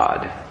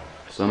Prabhupada,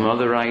 some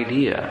other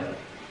idea.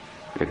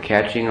 They're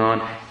catching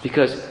on.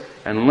 Because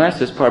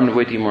unless, as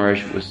Paramahansa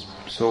Maharaj was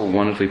so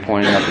wonderfully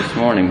pointing out this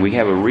morning, we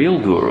have a real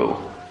guru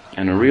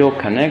and a real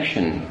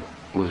connection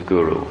with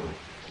guru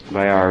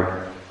by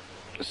our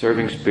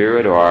serving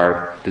spirit or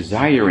our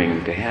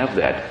desiring to have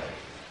that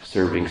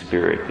serving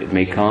spirit. It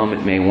may come,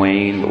 it may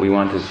wane, but we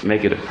want to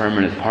make it a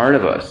permanent part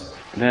of us.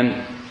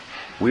 Then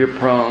we're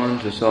prone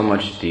to so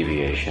much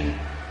deviation.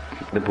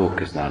 The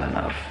book is not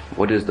enough.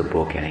 What is the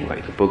book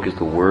anyway? The book is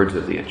the words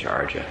of the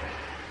acharya.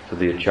 So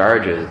the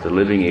acharya, the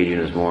living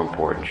agent, is more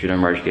important. Sridhar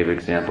Maharaj gave an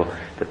example.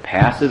 The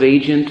passive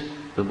agent,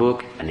 the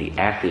book, and the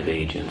active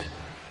agent,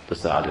 the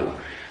sadhu.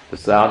 The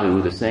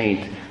sadhu, the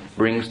saint,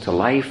 brings to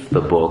life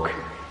the book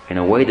in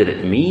a way that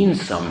it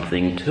means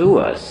something to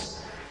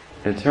us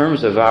in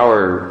terms of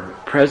our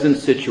present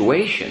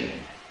situation,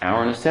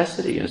 our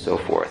necessity, and so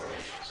forth.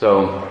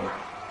 So,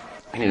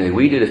 anyway,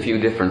 we did a few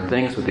different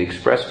things with the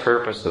express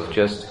purpose of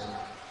just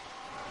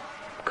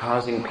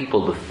causing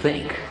people to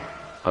think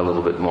a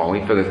little bit more.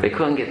 We figured if they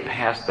couldn't get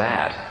past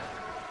that,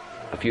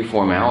 a few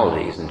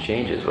formalities and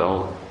changes,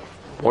 well,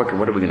 what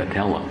are we going to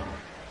tell them?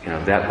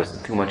 That was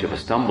too much of a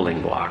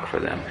stumbling block for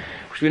them.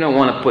 Which we don't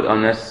want to put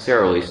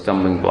unnecessarily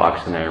stumbling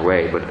blocks in their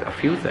way, but a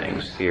few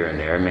things here and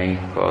there may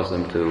cause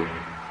them to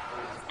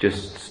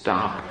just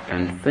stop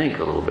and think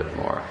a little bit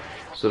more.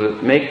 So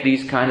to make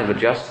these kind of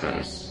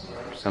adjustments,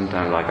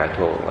 sometimes like I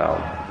told,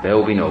 well, there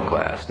will be no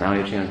class. Now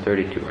you chant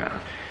 32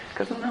 rounds.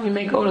 Because sometimes we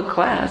may go to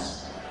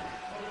class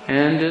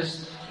and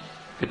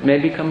it may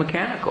become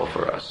mechanical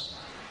for us.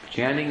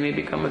 Chanting may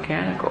become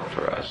mechanical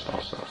for us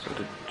also. So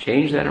to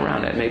change that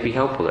around, that may be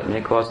helpful. That may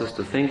cause us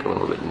to think a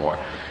little bit more.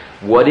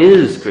 What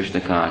is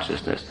Krishna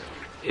consciousness?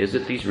 Is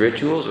it these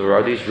rituals, or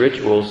are these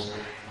rituals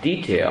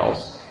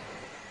details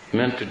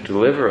meant to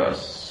deliver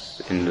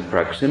us in the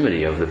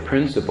proximity of the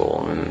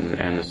principle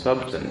and the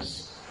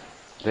substance?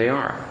 They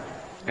are.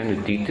 And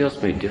the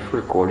details may differ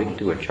according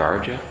to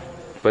acharya.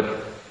 But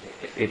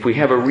if we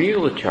have a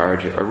real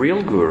acharya, a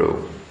real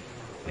guru,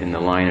 in the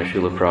line of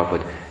Srila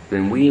Prabhupada,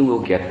 then we will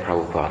get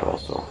Prabhupada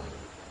also.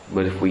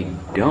 But if we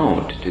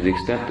don't, to the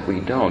extent that we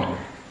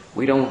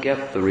don't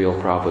get the real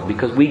Prabhupada,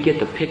 because we get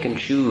to pick and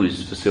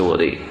choose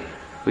facility.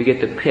 We get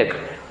to pick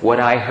what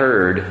I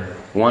heard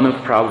one of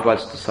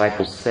Prabhupada's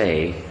disciples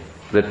say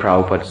that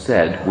Prabhupada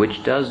said,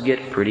 which does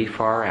get pretty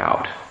far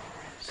out.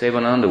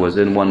 Sevananda was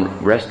in one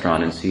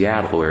restaurant in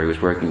Seattle where he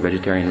was working, a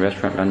vegetarian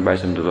restaurant run by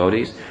some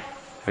devotees.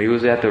 He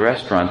was at the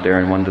restaurant there,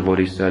 and one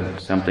devotee said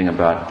something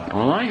about,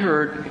 well, I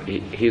heard,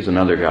 he's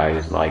another guy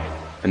who's like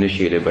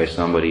initiated by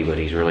somebody, but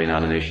he's really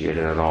not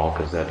initiated at all,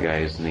 because that guy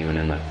isn't even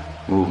in the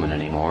movement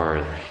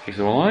anymore. He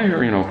said, well, I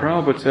heard,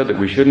 Prabhupada said that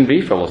we shouldn't be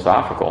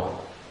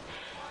philosophical.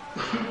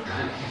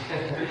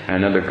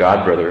 And another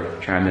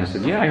godbrother chimed in and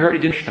said, yeah, I heard he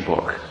didn't in the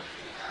book.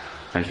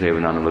 And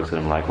Sevananda looks at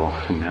him like, well,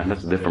 man,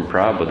 that's a different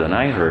Prabhupada than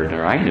I heard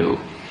or I knew.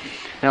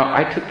 Now,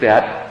 I took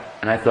that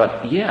and I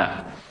thought,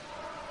 yeah,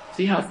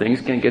 see how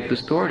things can get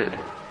distorted.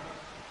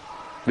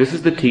 This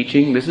is the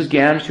teaching, this is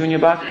Gyan Shunya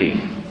Bhakti.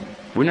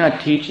 We're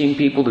not teaching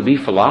people to be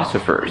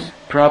philosophers.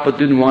 Prabhupada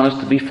didn't want us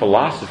to be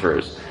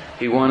philosophers.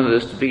 He wanted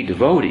us to be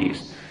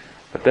devotees.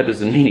 But that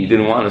doesn't mean he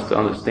didn't want us to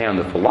understand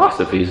the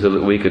philosophy so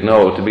that we could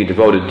know what to be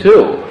devoted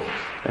to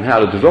and how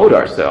to devote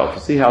ourselves, to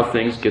see how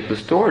things get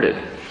distorted.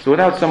 So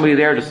without somebody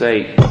there to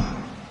say,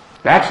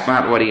 that's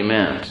not what he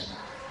meant.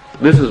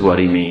 This is what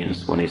he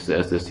means when he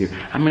says this here.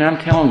 I'm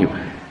telling you,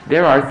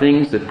 there are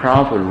things that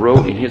Prabhupada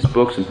wrote in his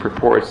books and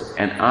purports,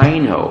 and I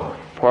know,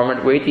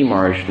 Paramahansa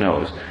Maharaj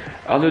knows,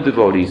 other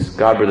devotees,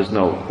 God brothers,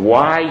 know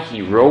why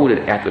he wrote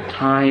it at the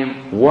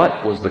time,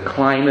 what was the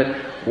climate,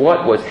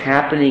 what was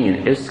happening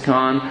in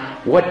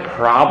ISKCON, what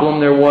problem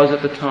there was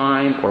at the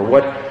time, or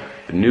what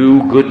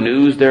new good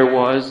news there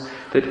was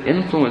that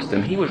influenced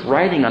him. He was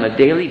writing on a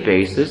daily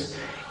basis,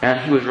 and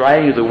he was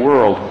writing to the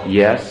world,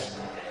 yes,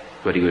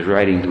 but he was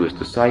writing to his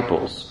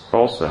disciples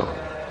also,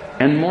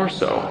 and more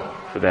so,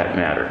 for that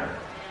matter.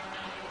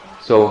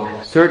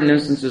 So, certain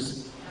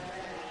instances,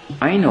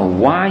 I know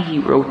why he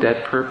wrote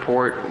that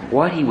purport,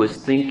 what he was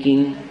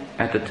thinking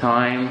at the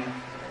time,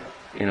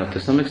 to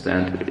some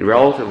extent,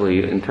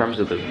 relatively in terms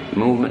of the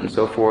movement and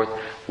so forth,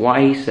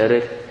 why he said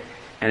it,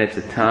 and it's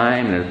a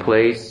time and a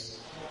place,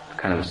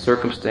 kind of a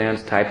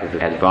circumstance type of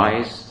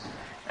advice,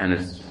 and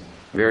it's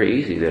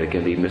very easy that it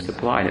can be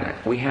misapplied.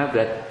 And we have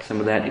some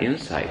of that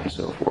insight and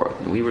so forth.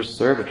 And we were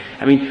serving.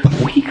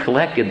 We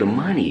collected the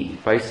money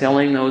by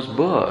selling those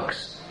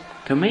books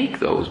to make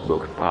those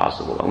books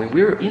possible.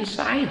 We're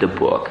inside the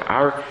book.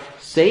 Our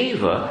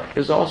seva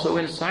is also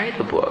inside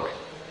the book.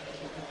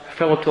 A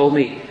fellow told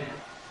me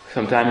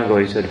some time ago,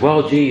 he said,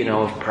 well, gee, if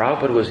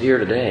Prabhupada was here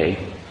today,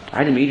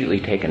 I'd immediately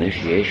take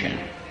initiation.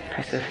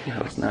 I said,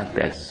 it's not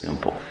that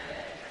simple.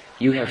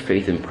 You have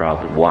faith in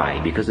Prabhupada.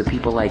 Why? Because of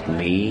people like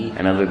me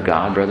and other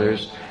God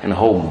brothers and the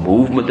whole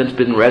movement that's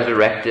been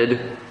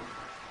resurrected.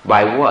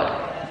 By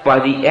what? By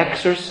the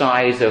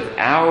exercise of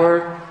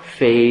our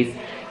faith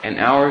and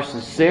our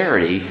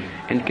sincerity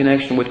in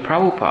connection with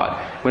Prabhupada.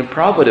 When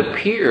Prabhupada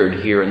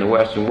appeared here in the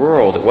Western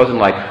world, it wasn't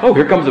like, oh,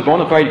 here comes a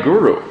bona fide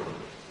guru.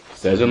 It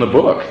says in the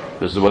book,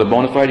 this is what a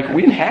bona fide guru.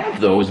 We didn't have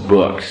those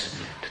books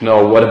to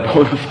know what a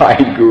bona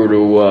fide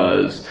guru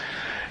was.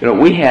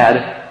 We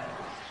had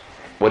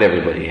what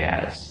everybody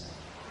has.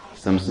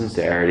 Some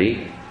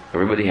sincerity.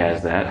 Everybody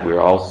has that.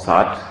 We're all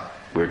sat.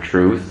 We're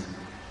truth.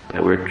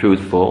 We're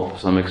truthful to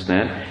some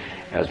extent.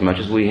 As much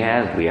as we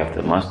have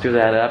to muster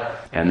that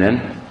up, and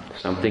then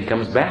something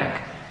comes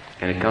back.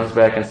 And it comes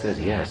back and says,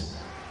 yes,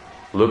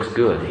 looks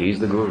good. He's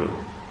the guru.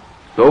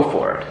 Go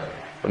for it.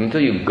 But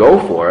until you go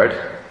for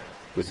it,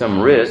 with some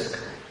risk,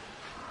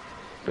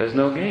 there's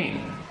no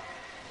gain.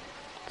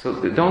 So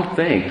don't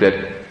think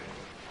that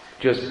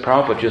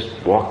Prabhupada just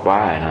walked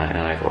by and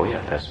I go, oh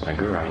yeah, that's my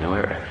guru, I know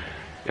it.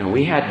 And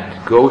we had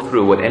to go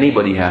through what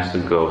anybody has to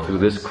go through,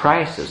 this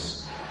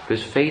crisis,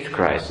 this faith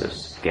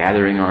crisis,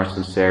 gathering our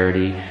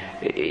sincerity,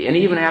 and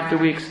even after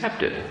we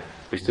accept it,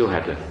 we still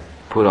had to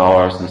put all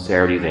our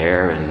sincerity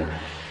there and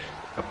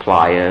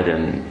apply it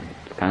and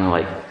kind of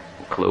like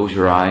close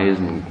your eyes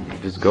and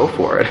just go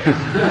for it.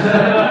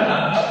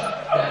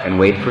 And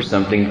wait for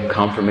something,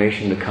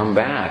 confirmation to come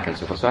back and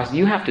so forth. So I said,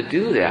 you have to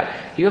do that.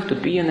 You have to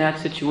be in that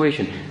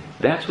situation.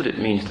 That's what it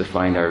means to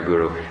find our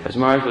guru. As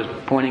Maharaj was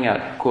pointing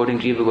out, quoting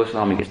Jiva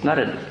Goswami, it's not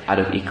out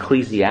of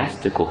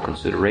ecclesiastical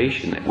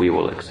consideration that we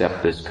will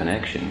accept this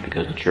connection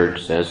because the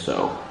church says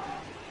so.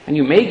 And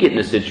you may get in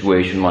a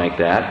situation like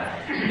that,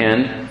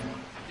 and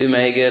you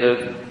may get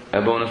a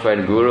bona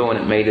fide guru, and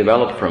it may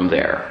develop from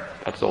there.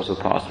 That's also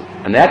possible.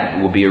 And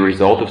that will be a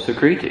result of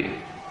Sukriti.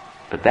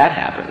 But that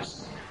happens.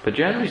 But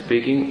generally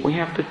speaking, we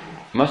have to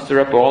muster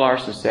up all our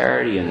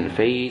sincerity and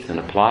faith and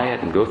apply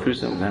it and go through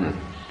some kind of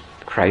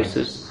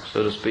crisis,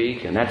 so to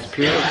speak, and that's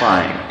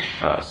purifying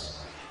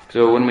us.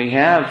 So when we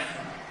have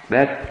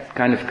that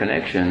kind of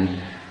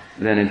connection,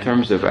 then in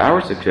terms of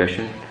our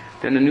succession,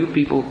 then the new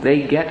people,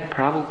 they get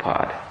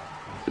Prabhupada.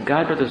 The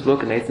God brothers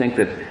look and they think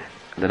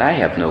that I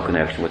have no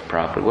connection with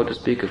Prabhupada. What to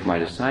speak of my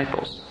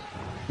disciples?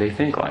 They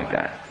think like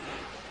that.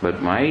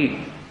 But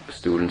my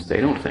students, they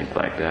don't think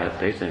like that.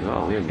 They think,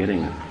 oh, we're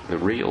getting the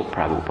real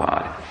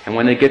Prabhupada. And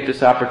when they get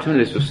this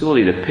opportunity, this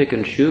facility to pick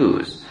and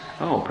choose,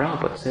 oh,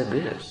 Prabhupada said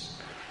this,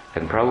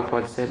 and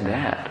Prabhupada said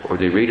that. Or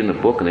they read in the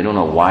book and they don't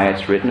know why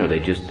it's written, or they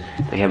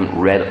haven't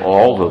read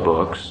all the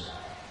books.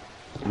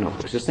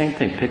 It's the same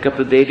thing. Pick up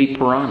the Devi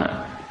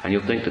Purana, and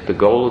you'll think that the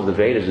goal of the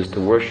Vedas is to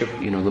worship,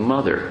 the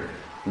mother,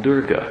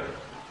 Durga.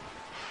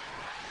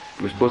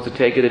 We're supposed to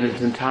take it in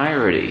its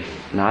entirety,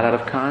 not out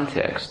of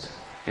context,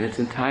 in its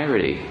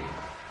entirety.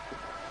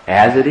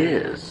 As it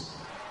is,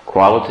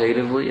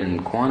 qualitatively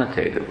and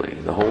quantitatively,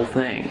 the whole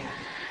thing.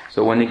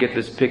 So when you get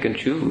this pick and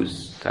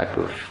choose type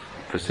of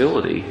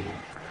facility,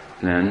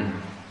 then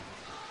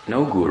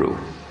no guru.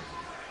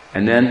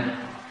 And then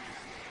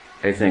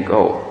they think,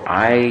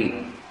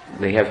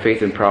 they have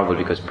faith in Prabhupada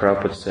because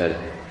Prabhupada said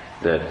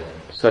that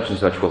such and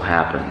such will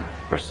happen,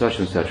 or such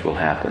and such will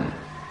happen.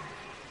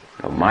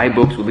 My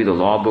books will be the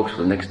law books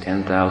for the next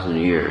 10,000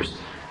 years.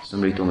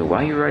 Somebody told me,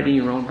 why are you writing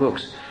your own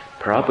books?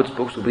 Prabhupada's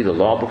books will be the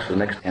law books for the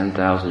next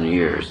 10,000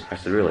 years. I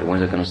said, really,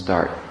 when's it going to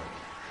start?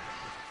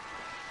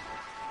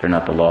 They're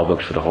not the law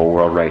books for the whole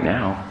world right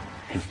now.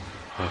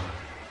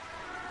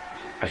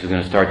 I said,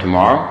 going to start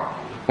tomorrow?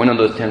 When are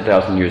those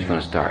 10,000 years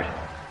going to start?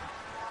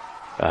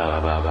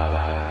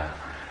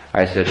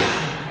 I said,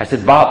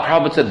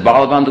 Prabhupada said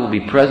Balabandu will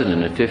be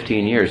president in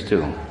 15 years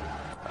too.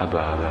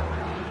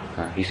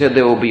 He said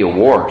there will be a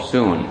war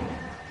soon,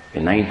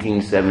 in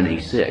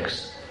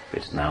 1976.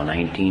 It's now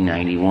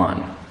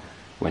 1991.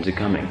 When's it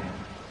coming?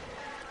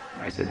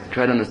 I said,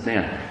 try to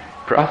understand.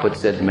 Prabhupada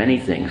said many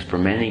things for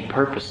many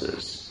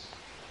purposes.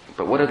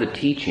 But what are the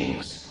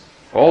teachings?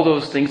 All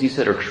those things he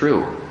said are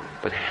true.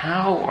 But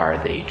how are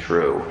they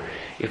true?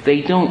 If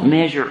they don't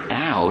measure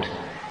out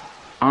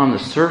on the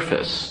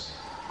surface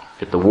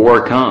that the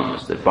war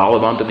comes, that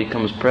Balavanta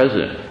becomes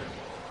president,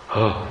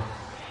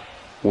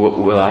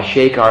 will I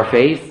shake our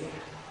faith?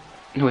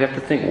 We have to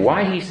think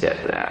why he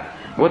said that.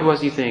 What was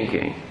he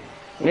thinking?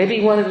 Maybe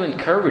he wanted to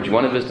encourage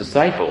one of his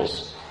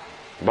disciples,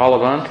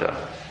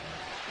 Balavanta.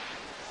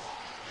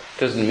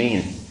 Doesn't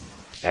mean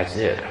that's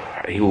it.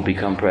 He will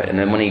become president. And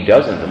then when he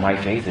doesn't, then my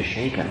faith is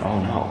shaken. Oh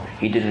no,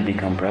 he didn't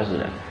become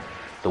president.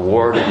 The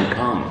war didn't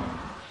come.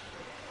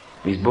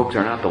 These books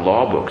are not the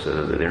law books.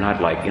 They're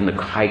not like in the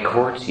high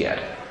courts yet.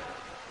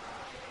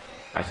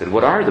 I said,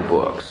 what are the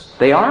books?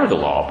 They are the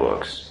law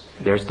books.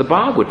 There's the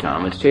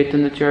Bhagavatam. It's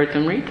Chaitanya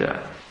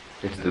Charitamrita.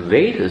 It's the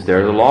Vedas.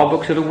 They're the law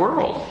books of the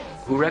world.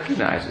 Who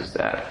recognizes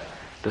that?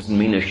 Doesn't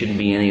mean there shouldn't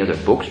be any other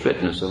books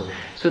written. So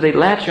they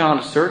latch on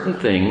to certain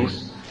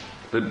things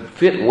that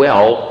fit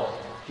well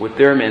with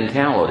their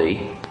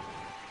mentality,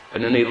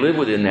 and then they live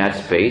within that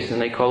space, and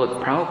they call it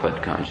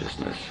Prabhupada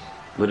consciousness.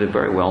 But it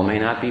very well may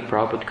not be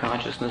Prabhupada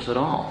consciousness at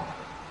all.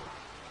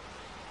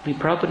 I mean,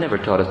 Prabhupada never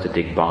taught us to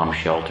dig bomb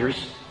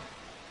shelters.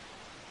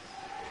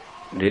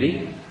 Did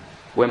he?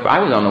 When I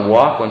was on a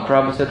walk when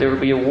Prabhupada said there would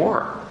be a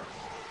war.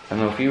 I don't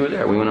know if you were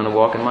there. We went on a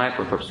walk in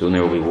Mayapur. Soon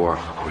there will be war.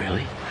 Oh,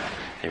 really?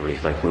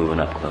 Everybody's like moving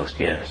up close.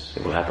 Yes,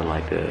 it will happen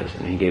like this.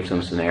 And he gave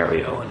some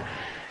scenario.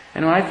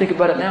 And when I think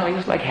about it now, he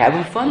was like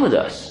having fun with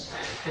us.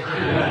 You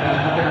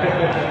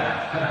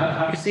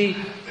see,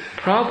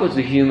 Prabhupada's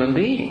a human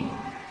being.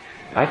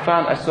 I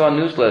saw a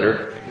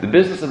newsletter. The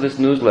business of this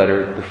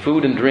newsletter, the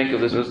food and drink of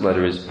this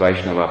newsletter is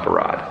Vaishnava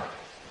Aparad.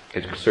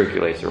 It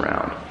circulates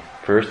around.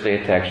 First they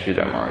attacked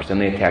Sridhar Maharaj, then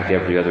they attacked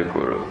every other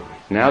guru.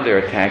 Now they're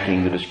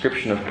attacking the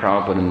description of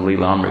Prabhupada in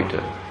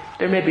Leelamrita.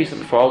 There may be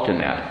some fault in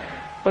that,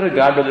 but a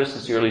godbrother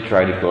sincerely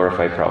tried to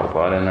glorify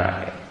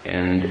Prabhupada,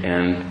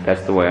 and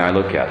that's the way I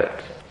look at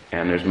it.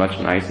 And there's much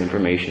nice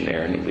information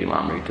there in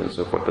Leelamrita and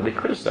so forth, but they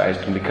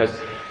criticized him because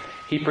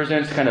he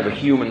presents kind of a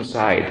human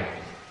side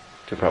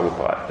to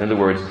Prabhupada. In other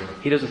words,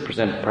 he doesn't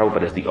present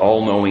Prabhupada as the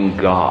all-knowing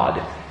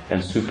God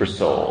and super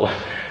soul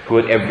who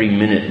at every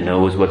minute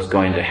knows what's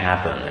going to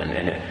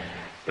happen.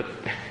 But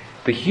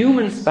the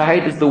human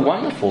side is the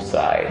wonderful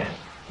side.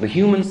 The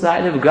human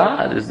side of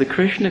God is the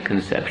Krishna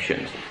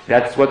conception.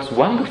 That's what's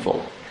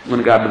wonderful.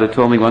 One godbrother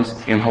told me once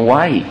in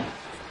Hawaii,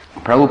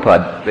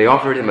 Prabhupada, they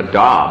offered him a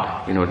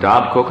dab, a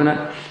dab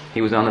coconut.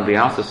 He was on the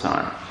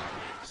Vyasasan.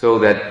 So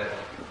that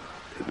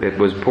it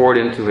was poured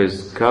into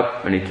his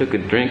cup, and he took a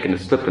drink, and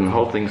it slipped, and the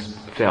whole thing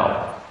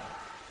fell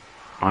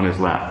on his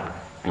lap.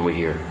 And we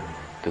hear,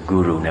 the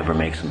guru never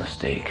makes a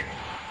mistake.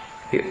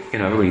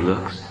 Everybody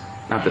looks.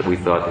 Not that we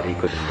thought that he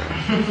couldn't,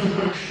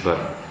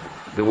 but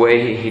the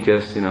way he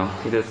just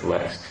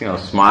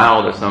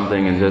smiled or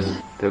something and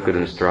just took it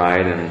in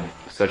stride, and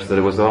such that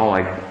it was all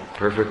like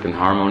perfect and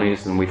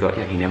harmonious, and we thought,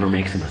 he never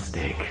makes a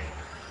mistake.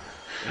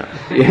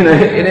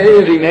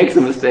 If he makes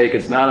a mistake,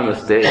 it's not a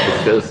mistake,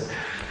 it's just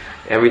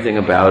everything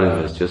about him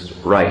is just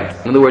right.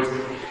 In other words,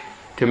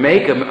 to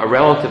make a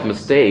relative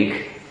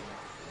mistake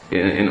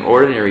in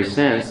ordinary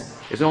sense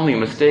is only a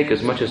mistake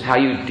as much as how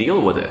you deal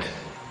with it.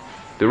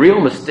 The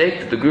real mistake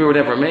that the Guru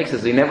never makes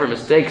is he never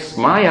mistakes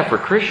Maya for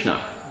Krishna.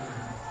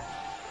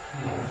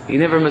 He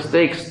never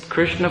mistakes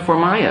Krishna for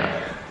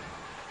Maya.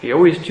 He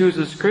always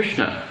chooses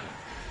Krishna.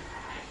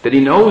 That he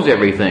knows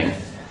everything.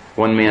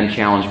 One man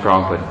challenged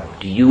Prabhupada,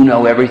 do you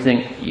know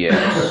everything?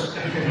 Yes.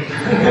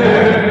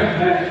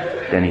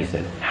 Then he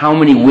said, how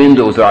many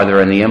windows are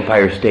there in the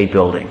Empire State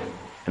Building?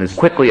 And as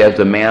quickly as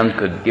the man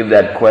could give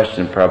that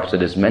question, Prabhupada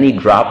said, as many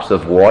drops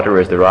of water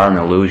as there are in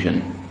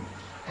illusion.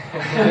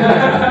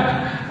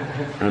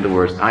 In other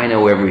words, I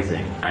know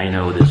everything. I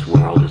know this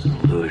world is an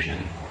illusion.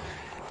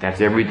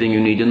 That's everything you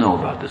need to know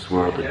about this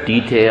world. The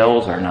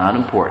details are not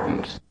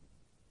important.